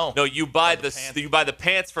suits. No. No, you buy the the pants. you buy the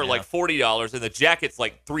pants for Yeah. like $40, and the jacket's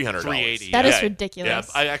like $300. $380. That yeah. is ridiculous.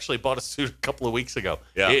 Yeah, I actually bought a suit a couple of weeks ago.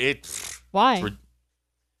 Yeah. Why?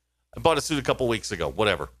 I bought a suit a couple of weeks ago.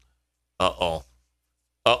 Whatever. Uh-oh.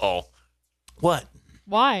 What?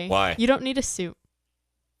 Why? Why? You don't need a suit.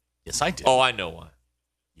 Yes, I do. Oh, I know why.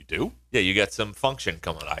 You do? Yeah, you got some function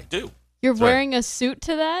coming up. I do. You're That's right. wearing a suit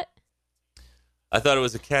to that? I thought it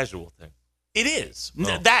was a casual thing. It is.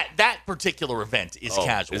 Oh. That particular event is Oh,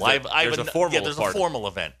 casual. is there- there's a formal there's part. a formal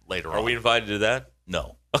event later on. Are we invited to that?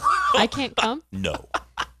 No. I can't come. No.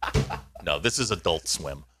 No, this is Adult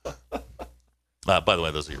Swim. By the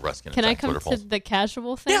way, those are your Ruskin Can I Attack come Twitter to polls. the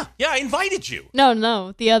casual thing? Yeah, I invited you.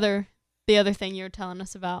 No, the other thing you were telling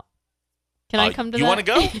us about. Can I come to you that? want to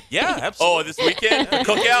go? Yeah, absolutely. Oh, this weekend?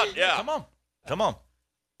 Cookout? Yeah. Come on.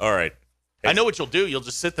 All right. I know what you'll do. You'll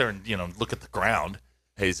just sit there and, look at the ground.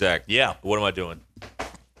 Hey, Zach. Yeah. What am I doing?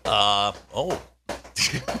 Oh.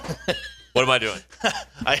 What am I doing?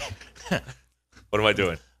 I What am I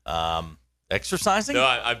doing? exercising? No,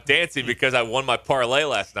 I'm dancing because I won my parlay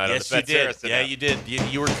last night Yes, on you the did. Saracen Yeah, app. you did.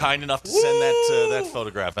 You were kind enough to send that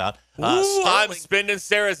photograph out. Ooh, I'm Sterling, spending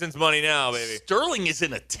Saracen's money now, baby. Sterling is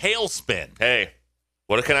in a tailspin. Hey,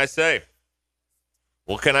 what can I say?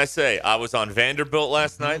 What can I say? I was on Vanderbilt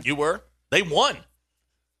last night. You were? They won.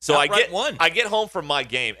 So Outright won. I get home from my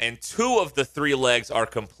game, and 2 of the 3 legs are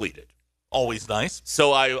completed. Always nice.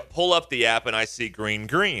 So I pull up the app, and I see green,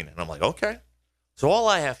 and I'm like, okay. So all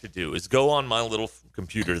I have to do is go on my little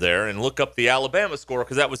computer there and look up the Alabama score,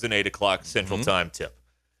 because that was an 8 o'clock Central Time tip.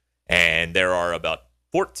 And there are about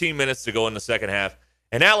 14 minutes to go in the second half,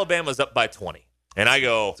 and Alabama's up by 20. And I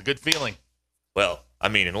go, It's a good feeling. well, I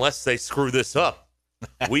mean, unless they screw this up,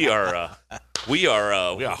 we are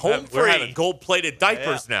home We're free. having gold-plated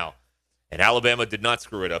diapers now. And Alabama did not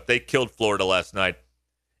screw it up. They killed Florida last night,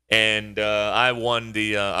 and I won the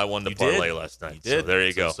You parlay did. last night. You did. So there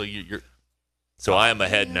you go. So you're So I am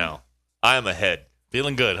ahead now. I am ahead.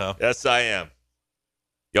 feeling good, huh? Yes, I am.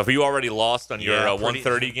 Yo, have you already lost on your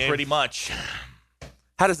 1:30 game? Pretty much.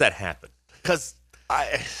 How does that happen? Because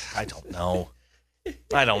I don't know.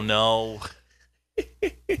 I don't know.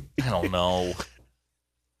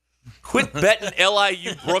 Quit betting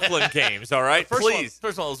LIU Brooklyn games, all right? Please.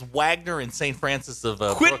 First of all, it was Wagner and St. Francis of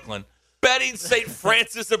Quit Brooklyn. betting St.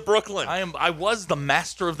 Francis of Brooklyn. I was the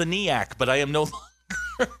master of the NEAC, but I am no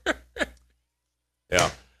longer. Yeah,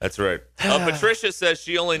 that's right. Patricia says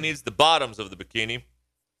she only needs the bottoms of the bikini.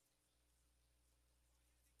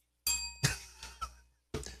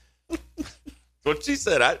 That's what she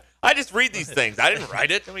said. I just read these things. I didn't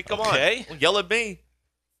write it. I mean, come Okay. on. Don't yell at me.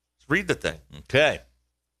 Just read the thing. Okay.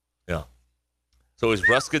 Yeah. So is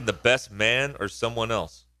Ruskin the best man or someone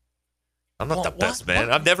else? I'm not the best man.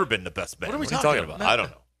 what? I've never been the best man. What are we you talking about? about? I don't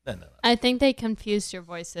know. No. I think they confused your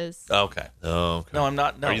voices. Okay. Oh, okay. No, I'm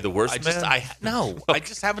not. No. Are you the worst man? I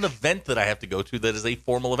just have an event that I have to go to that is a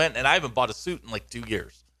formal event, and I haven't bought a suit in like 2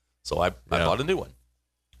 years. So I bought a new one.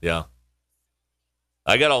 Yeah.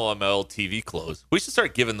 I got all my old TV clothes. We should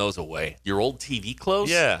start giving those away. Your old TV clothes?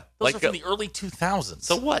 Yeah. Those Like are from the early 2000s.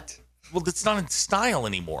 So what? Well, it's not in style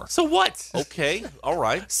anymore. So what? Okay. All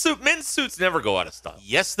right. Men's suits never go out of style.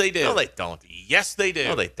 Yes, they do. No, they don't. Yes, they do.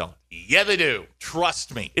 No, they don't. Yeah, they do.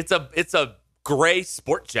 Trust me. It's a gray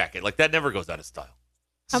sport jacket. Like that never goes out of style.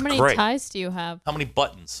 How It's many great. ties do you have? How many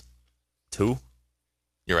buttons? 2?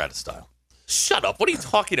 You're out of style. Shut up. What are you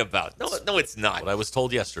talking about? No, it's not. What I was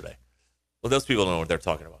told yesterday. Well, those people don't know what they're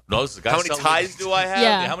talking about. No, this is the guy How many selling ties the- do I have?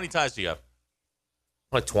 Yeah. How many ties do you have?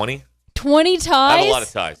 Like 20? 20 ties? I have a lot of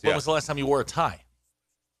ties. When Yeah. was the last time you wore a tie?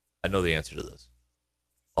 I know the answer to this.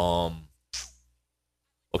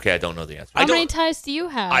 Okay, I don't know the answer. How many ties do you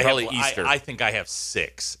have? Probably Easter. I think I have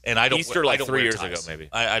 6, and I don't. Easter, I like don't 3 wear years ties. ago, maybe.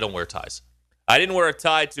 I don't wear ties. I didn't wear a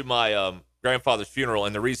tie to my grandfather's funeral,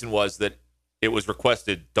 and the reason was that it was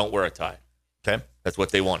requested, don't wear a tie. Okay. That's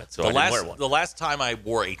what they wanted, so I didn't wear one. The last time I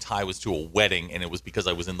wore a tie was to a wedding, and it was because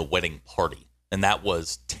I was in the wedding party, and that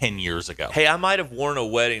was 10 years ago. Hey, I might have worn a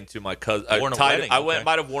wedding to my cousin. Worn a wedding, okay.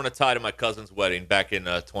 Might have worn a tie to my cousin's wedding back in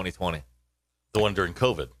 2020. The one during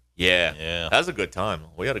COVID. Yeah. Yeah. That was a good time.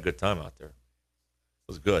 We had a good time out there.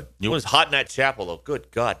 was good. It was hot in that chapel, though.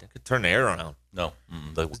 Good God. I could turn the air around. No,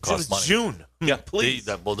 that would It cost was money. June. Yeah, please.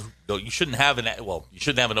 You shouldn't have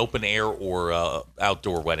an open air or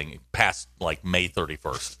outdoor wedding past like May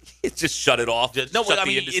 31st. Just shut it off. No, Shut I the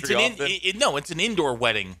mean industry off then? it's an indoor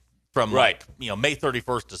wedding from Right. May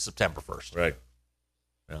 31st to September 1st. Right.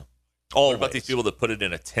 Yeah. Always. What about these people that put it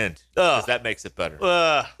in a tent? Because that makes it better.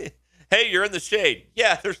 Hey, you're in the shade.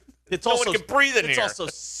 Yeah, no one can breathe in it's here. It's also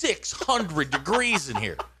 600 degrees in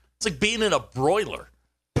here. It's like being in a broiler.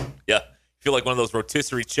 Yeah. I feel like one of those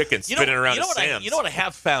rotisserie chickens spinning around at Sam's. You know what I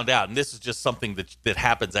have found out, and this is just something that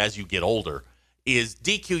happens as you get older, is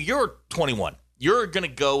DQ, you're 21. You're going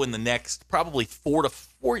to go in the next probably 3 to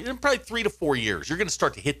 4 years. You're going to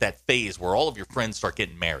start to hit that phase where all of your friends start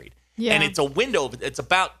getting married. Yeah. And it's a window, it's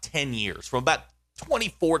about 10 years. From about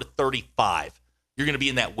 24 to 35, you're going to be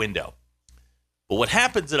in that window. But what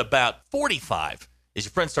happens at about 45 is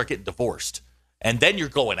your friends start getting divorced, and then you're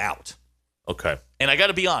going out. Okay. And I got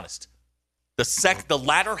to be honest, the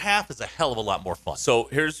latter half is a hell of a lot more fun. So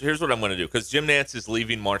here's what I'm going to do. Because Jim Nantz is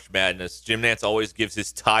leaving March Madness. Jim Nantz always gives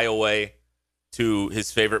his tie away to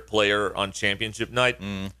his favorite player on championship night.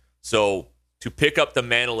 So to pick up the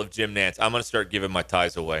mantle of Jim Nantz, I'm going to start giving my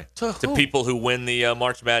ties away to people who win the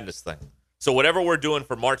March Madness thing. So whatever we're doing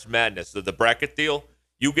for March Madness, the bracket deal,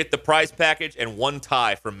 you get the prize package and one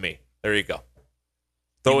tie from me. There you go.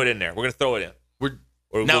 Throw it in there. We're going to throw it in.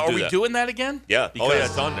 Are we doing that again? Yeah. Because,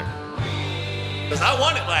 it's on there. Because I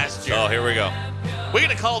won it last year. Oh, here we go. We're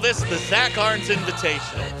going to call this the Zach Arns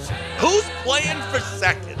Invitational. Who's playing for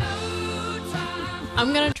second?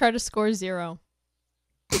 I'm going to try to score 0.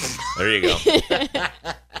 There you go.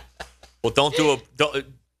 Well, don't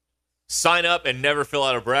sign up and never fill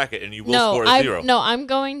out a bracket, and you will score 0. No, I'm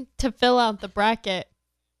going to fill out the bracket,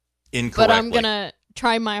 Incorrectly. but I'm going to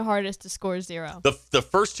try my hardest to score 0. The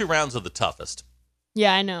first 2 rounds are the toughest.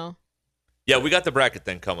 Yeah, I know. Yeah, we got the bracket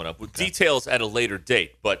thing coming up with details at a later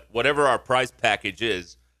date. But whatever our prize package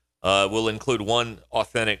is, will include one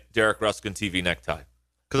authentic Derek Ruskin TV necktie.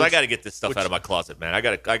 Because I got to get this stuff out of my closet, man. I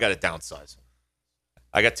got to downsize.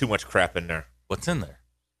 I got too much crap in there. What's in there?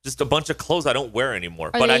 Just a bunch of clothes I don't wear anymore.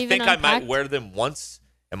 Are But they I even think I might unpacked? wear them once.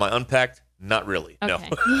 Am I unpacked? Not really. Okay.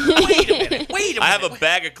 No. Wait a minute. I have a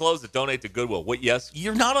bag of clothes that donate to Goodwill. What? Yes.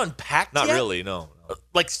 You're not unpacked Not yet? really. No.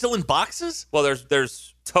 Like still in boxes? Well,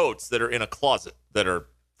 there's totes that are in a closet that are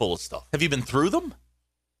full of stuff. Have you been through them?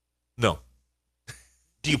 No.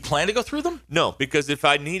 Do you plan to go through them? No, because if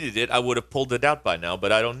I needed it, I would have pulled it out by now,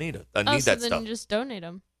 but I don't need it. I need so that then stuff. just donate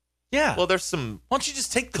them. Yeah. Well, there's some Why don't you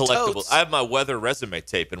just take the collectibles. totes? I have my weather resume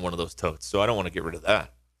tape in one of those totes, so I don't want to get rid of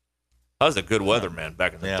that. I was a good weatherman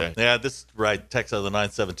back in the day. Yeah, this right. Text out of the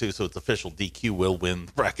 972, so it's official. DQ will win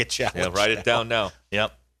bracket challenge. Yeah, write it down now.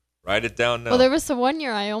 Yep. Write it down now. Well, there was the one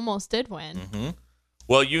year I almost did win. Mm-hmm.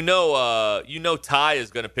 Well, Ty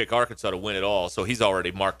is going to pick Arkansas to win it all, so he's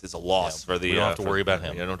already marked as a loss for the. We don't have to worry about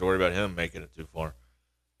him. Yeah, don't have to worry about him making it too far.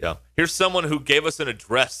 Yeah. Here's someone who gave us an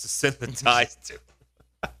address to send the ties to.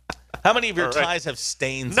 How many of your All right. ties have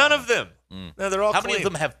stains? None on of them. No, they're all How clean. many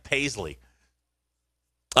of them have paisley?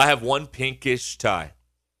 I have one pinkish tie.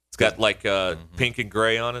 It's got like pink and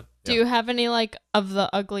gray on it. Do you have any like of the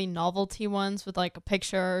ugly novelty ones with like a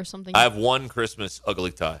picture or something? I have one Christmas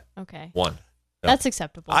ugly tie. Okay. One. That's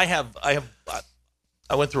acceptable. I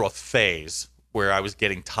went through a phase where I was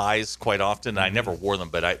getting ties quite often. I never wore them,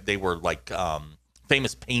 but they were like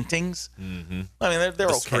famous paintings. Mm-hmm. I mean, they're The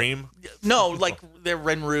okay. Scream? No, like they're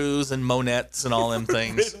Renrues and Monettes and all them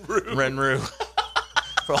things. Renru.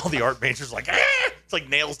 For all the art majors, like it's like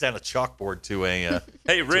nails down a chalkboard to a.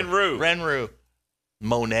 Hey, Renru. Renru.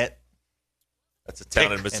 Monet. That's a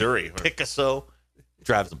town in Missouri. And Picasso.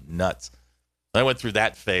 Drives them nuts. I went through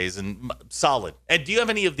that phase and solid. And do you have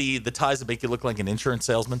any of the ties that make you look like an insurance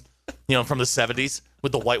salesman? You know, from the 70s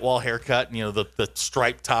with the white wall haircut and, you know, the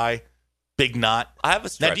striped tie, big knot. I have a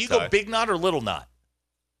striped Now, do you tie. go big knot or little knot?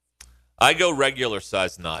 I go regular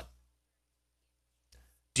size knot.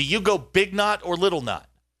 Do you go big knot or little knot?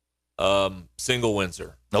 Single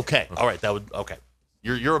Windsor. Okay. All right. Okay.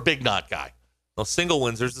 You're a big knot guy. Well, single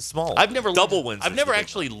Windsor's the small. I've never double Windsor. I've never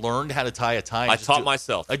actually learned how to tie a tie. I taught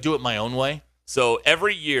myself. I do it my own way. So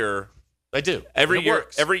every year, I do. Every And it year,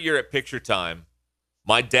 works. every year at picture time,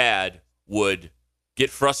 my dad would get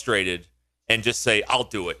frustrated and just say, "I'll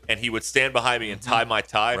do it," and he would stand behind me and tie my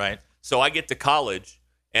tie. Right. So I get to college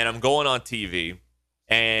and I'm going on TV,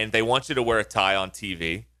 and they want you to wear a tie on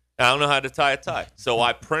TV. I don't know how to tie a tie, so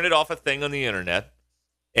I printed off a thing on the internet,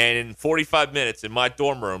 and in 45 minutes in my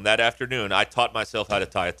dorm room that afternoon, I taught myself how to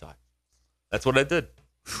tie a tie. That's what I did.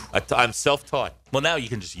 I'm self-taught. Well, now you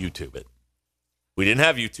can just YouTube it. We didn't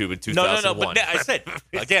have YouTube in 2001. No. But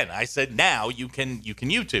I said now you can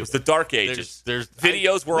YouTube. It was the dark ages.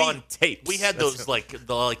 Videos were on tapes. We had those like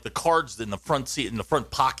the cards in the front seat, in the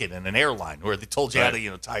front pocket in an airline where they told you how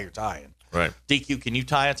to tie your tie. Right. DQ, can you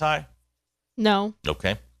tie a tie? No.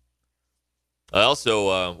 Okay. I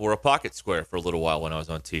also wore a pocket square for a little while when I was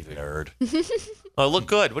on TV. Nerd. Oh, it looked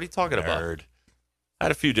good. What are you talking Nerd. about? I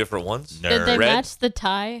had a few different ones. Nerd. Did they Red? match the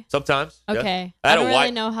tie? Sometimes. yeah. Okay. I had don't a really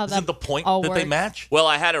white. know how Isn't that the point all that works. they match? Well,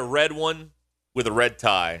 I had a red one with a red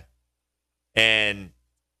tie, and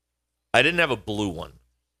I didn't have a blue one,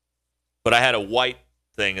 but I had a white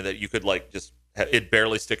thing that you could it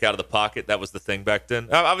barely stick out of the pocket. That was the thing back then.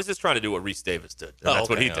 I was just trying to do what Reese Davis did. And that's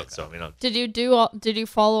what he did. So Did you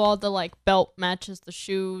follow all the belt matches, the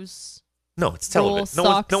shoes? no, it's television.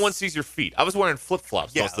 Socks. No one sees your feet. I was wearing flip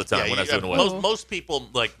flops most of the time when I was doing the wedding. Most people,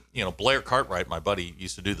 Blair Cartwright, my buddy,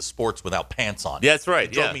 used to do the sports without pants on. Yeah, that's right.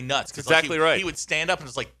 It drove me nuts. 'Cause, Exactly right. He would stand up and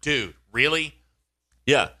it's like, dude, really?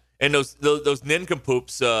 Yeah, and those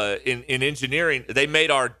nincompoops in engineering, they made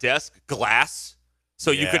our desk glass, so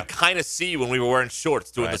you could kind of see when we were wearing shorts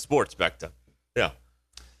doing the sports back then. Yeah,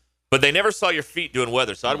 but they never saw your feet doing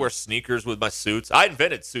weather, so I'd wear sneakers with my suits. I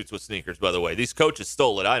invented suits with sneakers, by the way. These coaches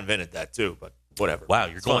stole it. I invented that too, but whatever. Wow,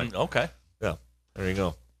 you're It's going fine. okay. Yeah, there you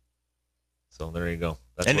go. So there you go.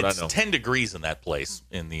 That's And what it's I know. 10 degrees in that place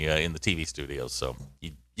in the TV studios, so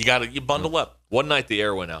you bundle up. One night the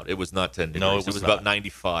air went out. It was not 10 degrees. No, it was not. about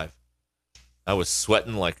 95. I was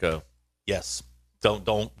sweating like a Yes. Do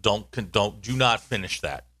not finish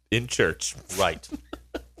that. in church. Right.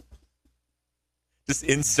 Just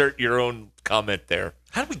insert your own comment there.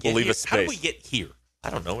 How did we get We'll leave here? a How did space. we get here? I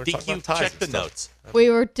don't know. We're talking DQ, about ties check and the stuff. notes. We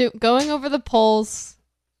were going over the polls.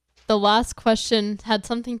 The last question had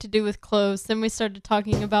something to do with clothes. Then we started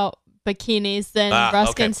talking about bikinis. Then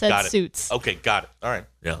Ruskin okay, said got it. suits. Okay, got it. All right.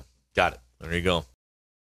 Yeah, Got it. there you go.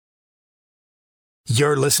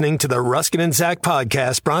 You're listening to the Ruskin and Zach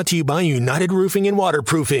podcast, brought to you by United Roofing and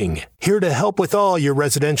Waterproofing, here to help with all your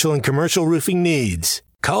residential and commercial roofing needs.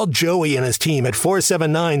 Call Joey and his team at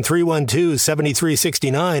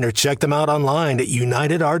 479-312-7369 or check them out online at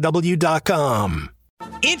unitedrw.com.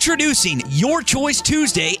 Introducing Your Choice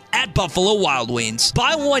Tuesday at Buffalo Wild Wings.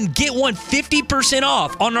 Buy one, get one 50%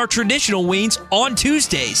 off on our traditional wings on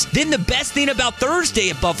Tuesdays. Then the best thing about Thursday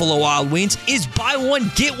at Buffalo Wild Wings is buy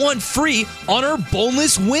one, get one free on our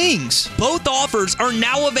boneless wings. Both offers are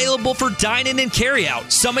now available for dine-in and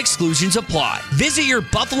carry-out. Some exclusions apply. Visit your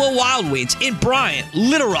Buffalo Wild Wings in Bryant,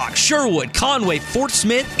 Little Rock, Sherwood, Conway, Fort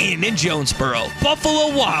Smith, and in Jonesboro.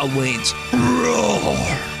 Buffalo Wild Wings.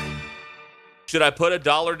 Roar! Should I put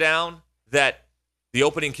 $1 down that the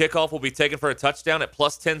opening kickoff will be taken for a touchdown at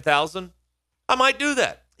plus 10,000? I might do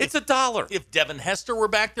that. It's $1. If Devin Hester were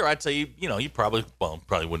back there, I'd say you probably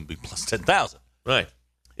wouldn't be plus 10,000. Right.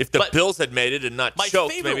 If the Bills had made it and not My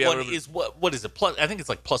choked, favorite maybe one I would. is what is it? Plus, I think it's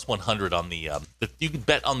like plus 100 on the you can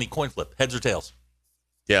bet on the coin flip, heads or tails.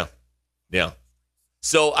 Yeah.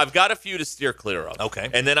 So I've got a few to steer clear of. Okay.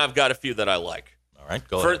 And then I've got a few that I like. All right,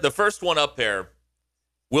 go ahead. The first one up there,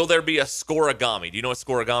 will there be a scoregami? Do you know what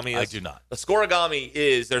scoregami is? I do not. A scoregami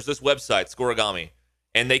is, there's this website, Scoregami,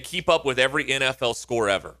 and they keep up with every NFL score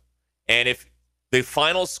ever. And if the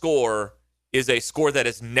final score is a score that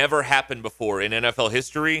has never happened before in NFL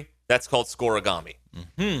history, that's called scoregami.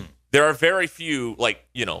 Mm-hmm. There are very few,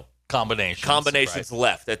 Combinations right,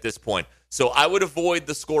 left at this point. So I would avoid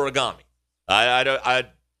the scoregami. I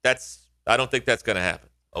don't think that's going to happen.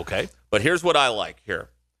 Okay. But here's what I like here.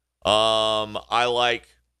 I like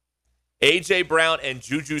A.J. Brown and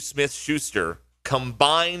Juju Smith-Schuster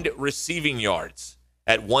combined receiving yards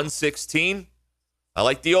at 116. I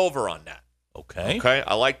like the over on that. Okay. Okay,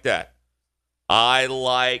 I like that. I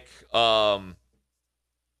like,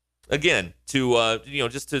 again,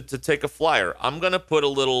 just to take a flyer. I'm gonna put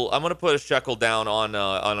a shekel down on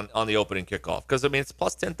the opening kickoff because it's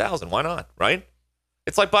plus 10,000. Why not? Right?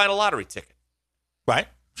 It's like buying a lottery ticket. Right.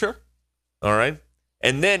 Sure. All right.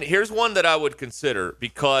 And then here's one that I would consider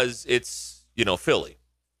because it's, Philly,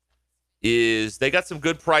 is they got some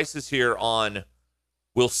good prices here on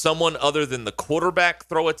will someone other than the quarterback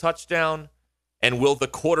throw a touchdown and will the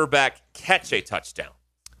quarterback catch a touchdown?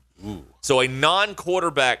 Ooh. So a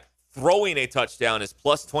non-quarterback throwing a touchdown is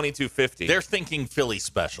plus 2250. They're thinking Philly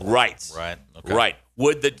special. Right. Right. Okay. Right.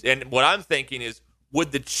 And what I'm thinking is,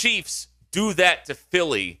 would the Chiefs do that to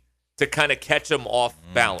Philly to kind of catch them off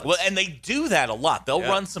balance? Well, and they do that a lot. They'll Yeah.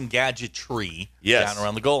 run some gadgetry Yes. down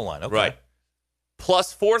around the goal line. Okay. Right.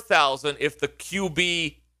 Plus 4,000 if the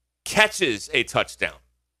QB catches a touchdown.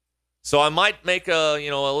 So I might make a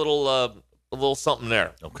little something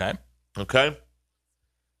there. Okay. Okay.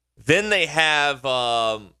 Then they have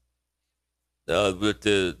with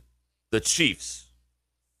the Chiefs.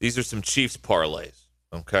 These are some Chiefs parlays,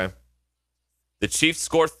 okay? The Chiefs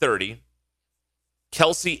score 30.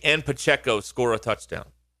 Kelsey and Pacheco score a touchdown.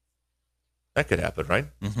 That could happen, right?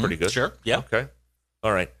 It's pretty good. Sure, yeah. Okay.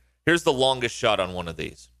 All right. Here's the longest shot on one of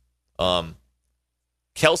these.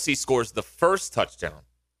 Kelsey scores the first touchdown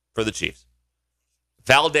for the Chiefs.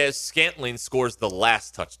 Valdez-Scantling scores the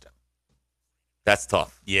last touchdown. That's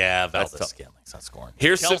tough. Yeah, That's tough. Scantling's not scoring.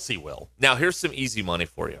 Here's Kelsey will. Now, here's some easy money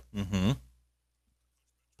for you. Mm-hmm.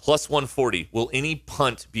 Plus 140. Will any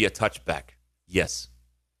punt be a touchback? Yes.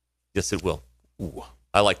 Yes, it will. Ooh.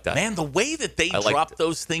 I like that. Man, the way that they I like drop th-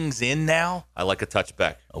 those things in now. I like a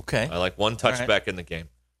touchback. Okay. I like one touchback right. in the game,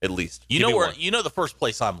 at least. You Give know me where? one. You know the first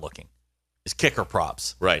place I'm looking is kicker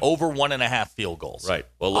props. Right. Over 1.5 field goals. Right.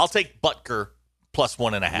 Well, I'll take Butker plus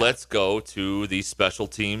 1.5. Let's go to the special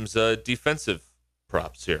teams defensive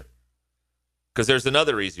props here, because there's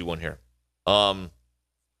another easy one here.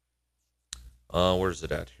 Where's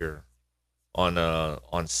it at here?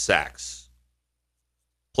 On sacks.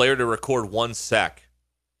 Player to record 1 sack.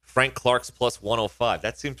 Frank Clark's plus 105.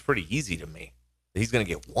 That seems pretty easy to me. He's going to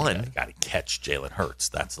get 1. You got to catch Jalen Hurts.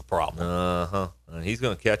 That's the problem. Uh-huh. And he's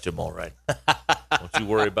going to catch him all right. Don't you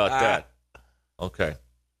worry about that. Okay.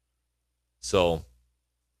 So,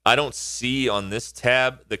 I don't see on this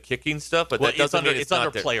tab the kicking stuff, but that doesn't mean it's not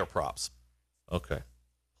under there. player props. Okay.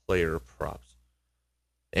 Player props.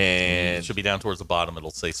 And It should be down towards the bottom. It'll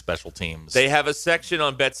say special teams. they have a section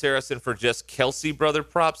on Bet Saracen for just Kelsey brother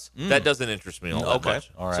props. That doesn't interest me all that Okay.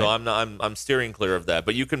 much. All right. So I'm steering clear of that.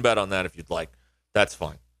 But you can bet on that if you'd like. That's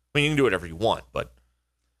fine. I mean, you can do whatever you want, but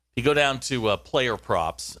You go down to player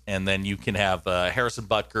props, and then you can have Harrison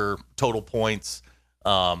Butker, total points,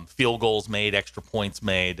 field goals made, extra points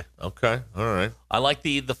made. okay. All right. I like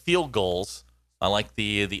the field goals. I like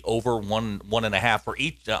the over 1.5 for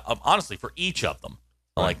each. Honestly, for each of them,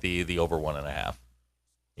 I like the over 1.5.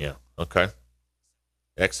 Yeah. Okay.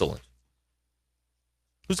 Excellent.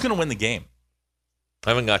 Who's going to win the game? I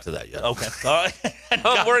haven't got to that yet. Okay. All right.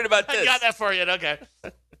 I'm worried about this. I got that for you. Okay.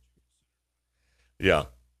 Yeah.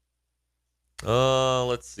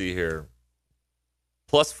 Let's see here.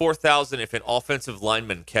 Plus 4,000 if an offensive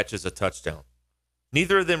lineman catches a touchdown.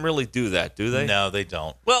 Neither of them really do that, do they? No, they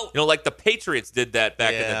don't. Well, You know, like the Patriots did that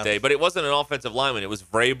back in Yeah. the day, but it wasn't an offensive lineman. It was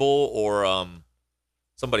Vrabel or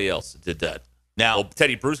somebody else that did that. now Well,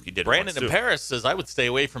 Teddy Bruschi did Brandon it once, in too. Paris says I would stay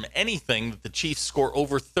away from anything that the Chiefs score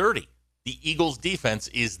over 30. The Eagles' defense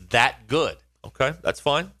is that good. Okay, that's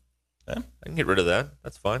fine. Okay. I can get rid of that.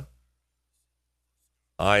 That's fine.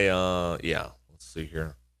 Yeah, let's see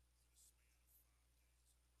here.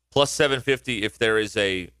 Plus 750 if there is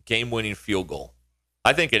a game-winning field goal.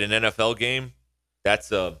 I think in an NFL game,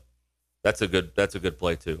 that's a good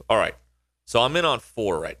play too. All right. So I'm in on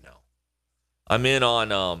 4 right now. I'm in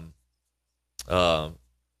on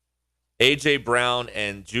A.J. Brown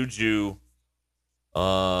and Juju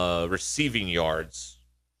receiving yards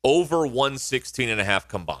over 116.5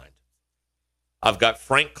 combined. I've got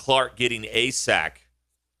Frank Clark getting a sack.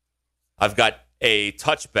 I've got a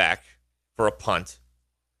touchback for a punt.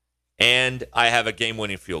 And I have a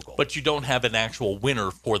game-winning field goal. But you don't have an actual winner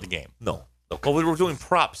for the game. No. Well, we were doing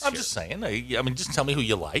props I'm here. just saying. I mean, just tell me who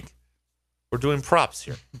you like. We're doing props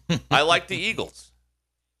here. I like the Eagles.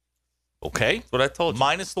 Okay. That's what I told you.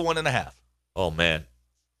 Minus the 1.5. Oh, man.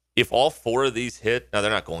 If all 4 of these hit, now they're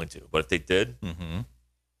not going to, but if they did,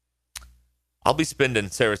 I'll be spending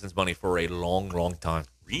Saracen's money for a long, long time.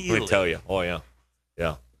 Let me Really? tell you. Oh, yeah.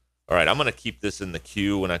 Yeah. All right, I'm going to keep this in the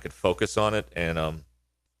queue when I could focus on it and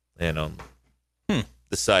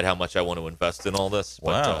decide how much I want to invest in all this.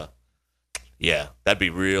 But, Wow. yeah, that'd be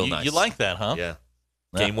real nice. You like that, huh? Yeah.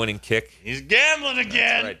 Yeah. Game-winning kick. He's gambling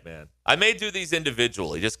again. That's right, man. I may do these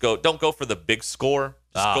individually. Don't go for the big score.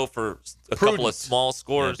 Just go for a couple of Prudent. small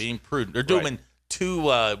scores. Yeah, being prudent. They're doing Right. 2.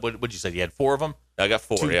 What'd you say? You had 4 of them. I got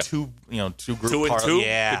 4. Two, yeah. two group 2 and 2.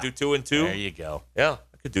 Yeah. Could do 2 and 2. There you go. Yeah,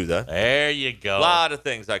 I could do that. There you go. A lot of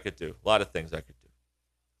things I could do.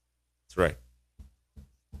 That's right.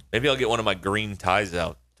 Maybe I'll get one of my green ties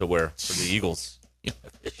out to wear for the Eagles. You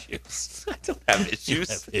have issues. I don't have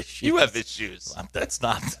issues. You have issues.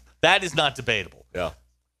 That is not debatable. Yeah.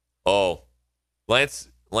 Oh, Lance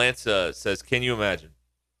says, can you imagine?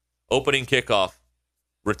 Opening kickoff,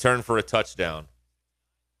 return for a touchdown,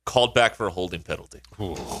 called back for a holding penalty.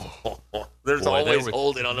 There's always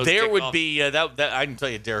holding on those There kickoffs. would be that I can tell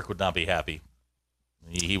you, Derek would not be happy.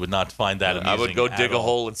 He would not find that amusing. I would go at dig a all.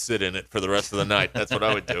 hole and sit in it for the rest of the night. That's what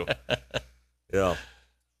I would do. Yeah.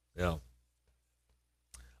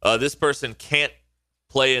 This person can't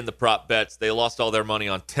play in the prop bets. They lost all their money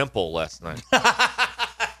on Temple last night. No,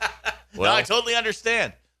 I totally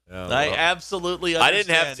understand. I absolutely understand. I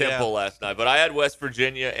didn't have Temple last night, but I had West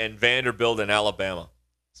Virginia and Vanderbilt and Alabama.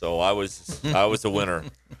 So I was a winner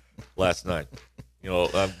last night.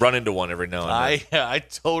 I run into one every now and then. I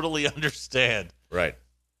totally understand. Right.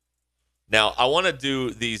 Now, I want to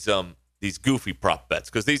do these goofy prop bets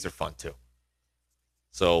because these are fun too.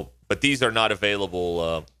 So, but these are not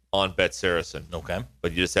available on Bet Saracen. Okay.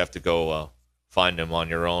 But you just have to go find them on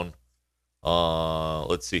your own.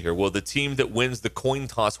 Let's see here. Will the team that wins the coin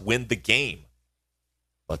toss win the game?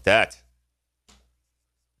 But that.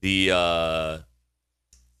 The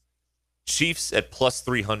Chiefs at plus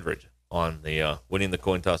 300 on the winning the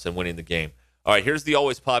coin toss and winning the game. All right, here's the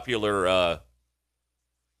always popular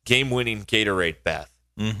game-winning Gatorade bath.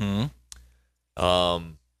 Mm-hmm.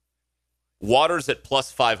 Waters at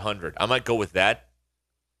plus 500. I might go with that.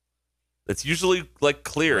 It's usually like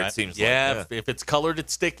clear, Right. it seems yeah, like. if it's colored,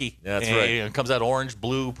 it's sticky. Yeah, that's right. It comes out orange,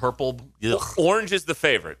 blue, purple. Ugh. Orange is the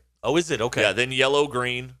favorite. Oh, is it? Okay. Yeah, then yellow,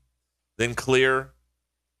 green, then clear.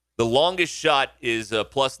 The longest shot is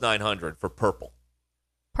plus 900 for purple.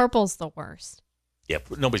 Purple's the worst. Yeah,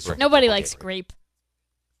 nobody's drinking. Nobody purple likes Gatorade. grape.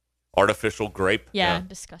 Artificial grape. Yeah,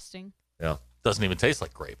 disgusting. Yeah. Doesn't even taste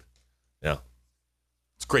like grape. Yeah.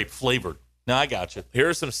 It's grape flavored. No, I got you. Here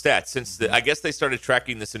are some stats. Since I guess they started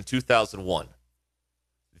tracking this in 2001.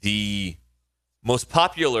 The most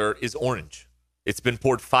popular is orange. It's been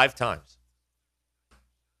poured 5 times.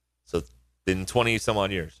 So in 20 some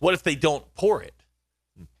odd years. What if they don't pour it?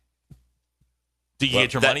 Do you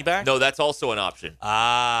get your money back? No, that's also an option.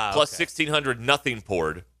 Plus 1,600, nothing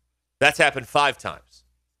poured. That's happened 5 times.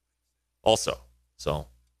 Also. So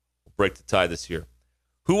we'll break the tie this year.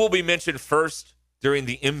 Who will be mentioned first during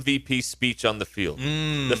the MVP speech on the field?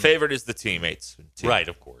 The favorite is the teammates. Right,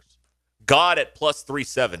 of course. God at plus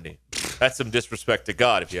 370. That's some disrespect to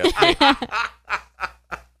God, if you ask me.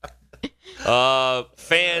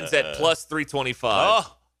 Fans at plus 325.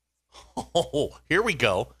 Oh, here we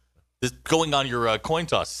go. This going on your coin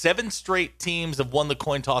toss. 7 straight teams have won the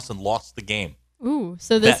coin toss and lost the game. Ooh,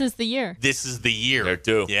 so this is the year. This is the year. They're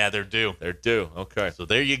due. Yeah, they're due. They're due. Okay. So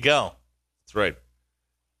there you go. That's right.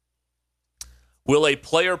 Will a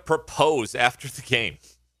player propose after the game?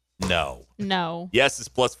 No. No. Yes, it's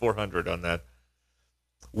plus 400 on that.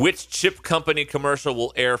 Which chip company commercial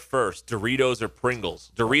will air first, Doritos or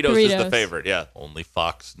Pringles? Doritos is the favorite, yeah. Only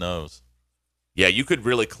Fox knows. Yeah, you could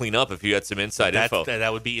really clean up if you had some inside info.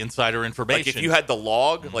 That would be insider information. Like if you had the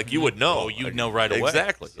log, like you would know. Oh, you'd know right away.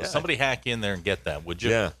 Exactly. So yeah. somebody hack in there and get that, would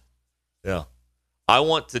you? Yeah. Yeah. I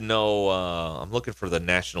want to know, I'm looking for the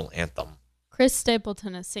national anthem. Chris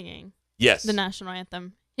Stapleton is singing. Yes. The national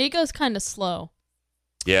anthem. He goes kind of slow.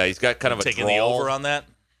 Yeah, he's got kind of a taking drawl. the over on that?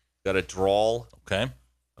 Got a drawl. Okay.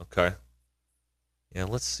 Okay. Yeah,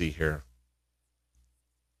 let's see here.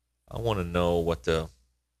 I want to know where to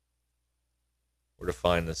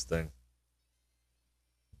find this thing.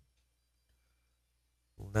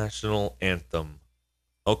 National anthem.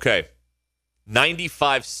 Okay.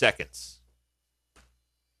 95 seconds.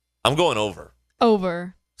 I'm going over.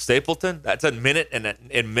 Over. Stapleton? That's a minute and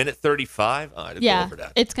in minute 35? I'd go Yeah, over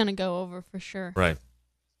that. it's going to go over for sure. Right.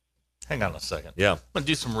 Hang on a second. Yeah. I'm going to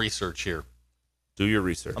do some research here. Do your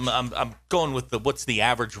research. I'm going with what's the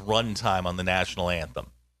average run time on the national anthem?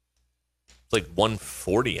 It's like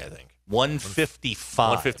 140, I think. 155.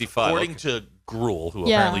 155. According to Gruel, who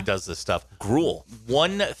apparently does this stuff. Gruel.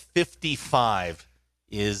 155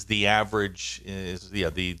 is the average.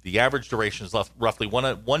 The average duration is roughly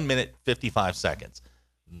 1 minute 55 seconds.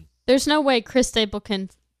 There's no way Chris Stapleton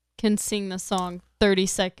can sing the song 30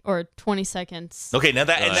 or 20 seconds. Okay, now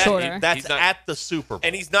shorter. that's at the Super Bowl.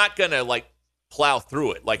 And he's not going to plow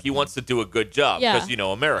through it. He wants to do a good job because,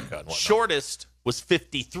 America and whatnot. Shortest was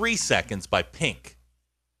 53 seconds by Pink.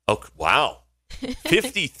 Oh, wow.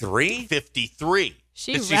 53? 53.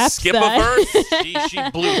 Did she raps skip that. a verse? She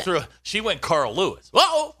blew through. She went Carl Lewis.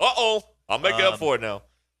 Uh-oh. I'll make it up for it now.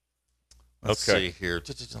 Let's see here.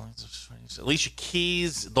 Alicia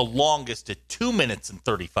Keys, the longest at 2 minutes and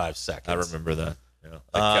 35 seconds. I remember that. Yeah,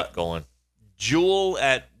 I kept going. Jewel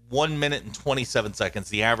at 1 minute and 27 seconds.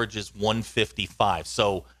 The average is 155.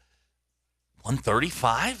 So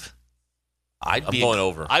 135? I'm going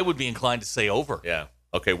over. I would be inclined to say over. Yeah.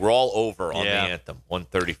 Okay, we're all over on the anthem.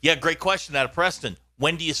 130. Yeah, great question out of Preston.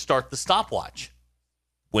 When do you start the stopwatch?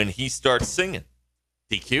 When he starts singing.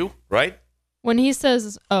 DQ? Right? When he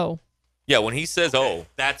says, oh. Yeah, when he says, oh.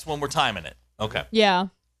 That's when we're timing it. Okay. Yeah.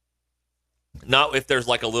 Not if there's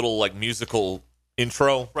a little musical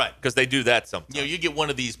intro. Right. Because they do that sometimes. You get one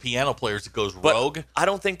of these piano players that goes But rogue. I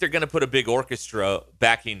don't think they're going to put a big orchestra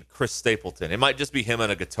backing Chris Stapleton. It might just be him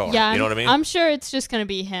and a guitar. Yeah, you know what I mean? I'm sure it's just going to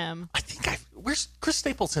be him. I think where's Chris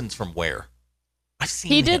Stapleton's from where? I've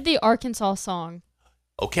seen He him. did the Arkansas song.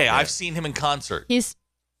 Okay, I've seen him in concert.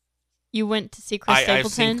 You went to see Chris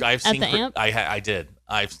Stapleton at the Amp? I did.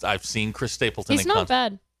 I've seen Chris Stapleton He's in not concert.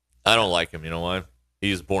 bad. I don't like him. You know why?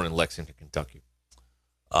 He was born in Lexington, Kentucky.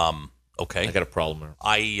 Okay. I got a problem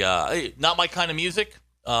there. Not my kind of music.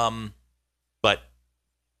 But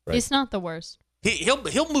Right. He's not the worst.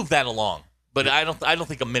 he'll move that along. But I don't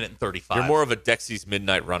think a minute and 35. You're more of a Dexy's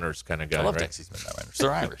Midnight Runners kind of guy, I love right? Dexy's Midnight Runners.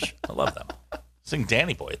 They're Irish. I love them. Sing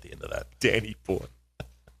Danny Boy at the end of that. Danny Boy.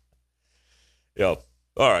 Yo.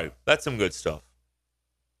 All right. That's some good stuff.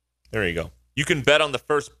 There you go. You can bet on the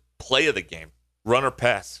first play of the game. Run or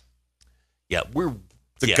pass. Yeah,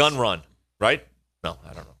 It's a gun run, right? No,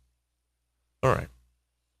 I don't know. All right.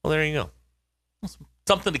 Well, there you go.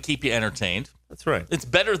 Something to keep you entertained. That's right. It's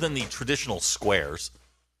better than the traditional squares.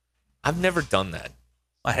 I've never done that.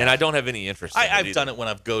 And I don't have any interest in it I've either. done it when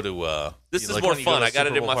I go to... This is like more when you go fun. to a I got it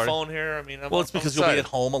Super in Bowl my party. phone here. I mean, Well, it's because you'll be at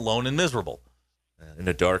home alone and miserable. in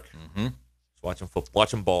the dark. Mm-hmm. Just watching football,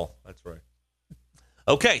 watching ball. That's right.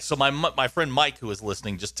 Okay, so my friend Mike, who was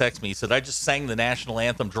listening, just texted me. He said, I just sang the national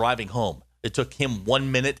anthem driving home. It took him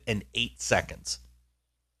 1 minute and 8 seconds.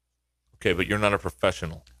 Okay, but you're not a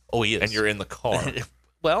professional. Oh, he is. And you're in the car.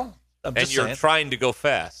 Well, I'm and just you're saying. trying to go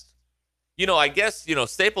fast. You know, I guess,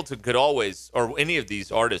 Stapleton could always, or any of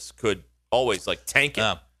these artists could always, like, tank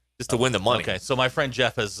it just to win the money. Okay, so my friend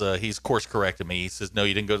Jeff he's course corrected me. He says, no,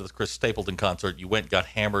 you didn't go to the Chris Stapleton concert. You went and got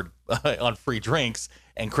hammered on free drinks,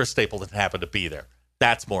 and Chris Stapleton happened to be there.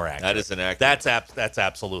 That's more accurate. That is an accurate. That's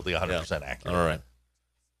absolutely 100% accurate. All right.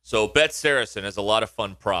 So, Bet Saracen has a lot of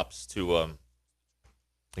fun props to.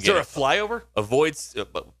 Is there a flyover? Avoids.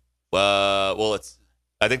 Well,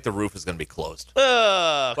 I think the roof is going to be closed.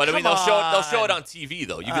 But I mean, they'll show it on TV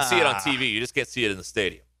though. You can see it on TV. You just can't see it in the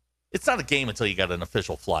stadium. It's not a game until you got an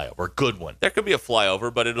official flyover, a good one. There could be a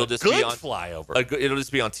flyover, but it'll just be on flyover. It'll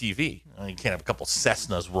just be on TV. You can't have a couple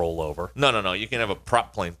Cessnas roll over. No. You can have a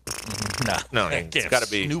prop plane. No. It's got to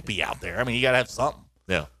be Snoopy out there. I mean, you got to have something.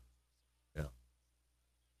 Yeah.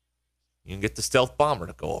 You can get the stealth bomber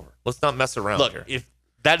to go over. Let's not mess around Look, here. if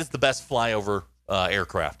that is the best flyover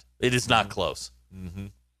aircraft, it is not close. Mm-hmm.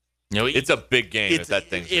 You know, It's a big game if that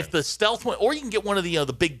thing's If the stealth one, or you can get one of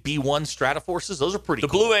the big B1 Stratoforces. Those are pretty. The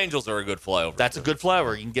cool. Blue Angels are a good flyover. That's a good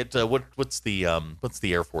flyover. You can get what's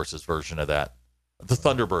the Air Force's version of that? The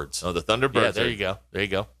Thunderbirds. Oh, the Thunderbirds. Yeah, there you go. There you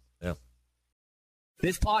go. Yeah.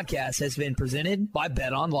 This podcast has been presented by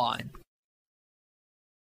Bet Online.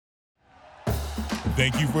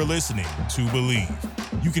 Thank you for listening to Believe.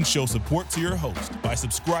 You can show support to your host by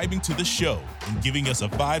subscribing to the show and giving us a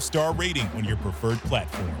 5-star rating on your preferred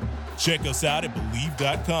platform. Check us out at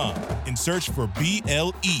Believe.com and search for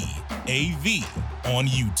BLEAV on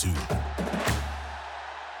YouTube.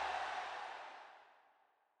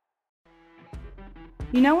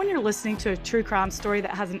 You know when you're listening to a true crime story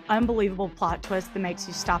that has an unbelievable plot twist that makes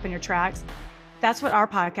you stop in your tracks? That's what our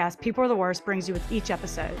podcast, People Are the Worst, brings you with each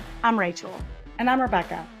episode. I'm Rachel. And I'm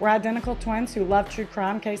Rebecca. We're identical twins who love true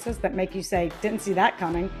crime cases that make you say, didn't see that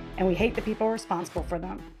coming, and we hate the people responsible for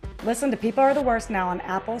them. Listen to People Are the Worst now on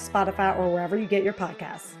Apple, Spotify, or wherever you get your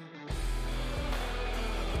podcasts.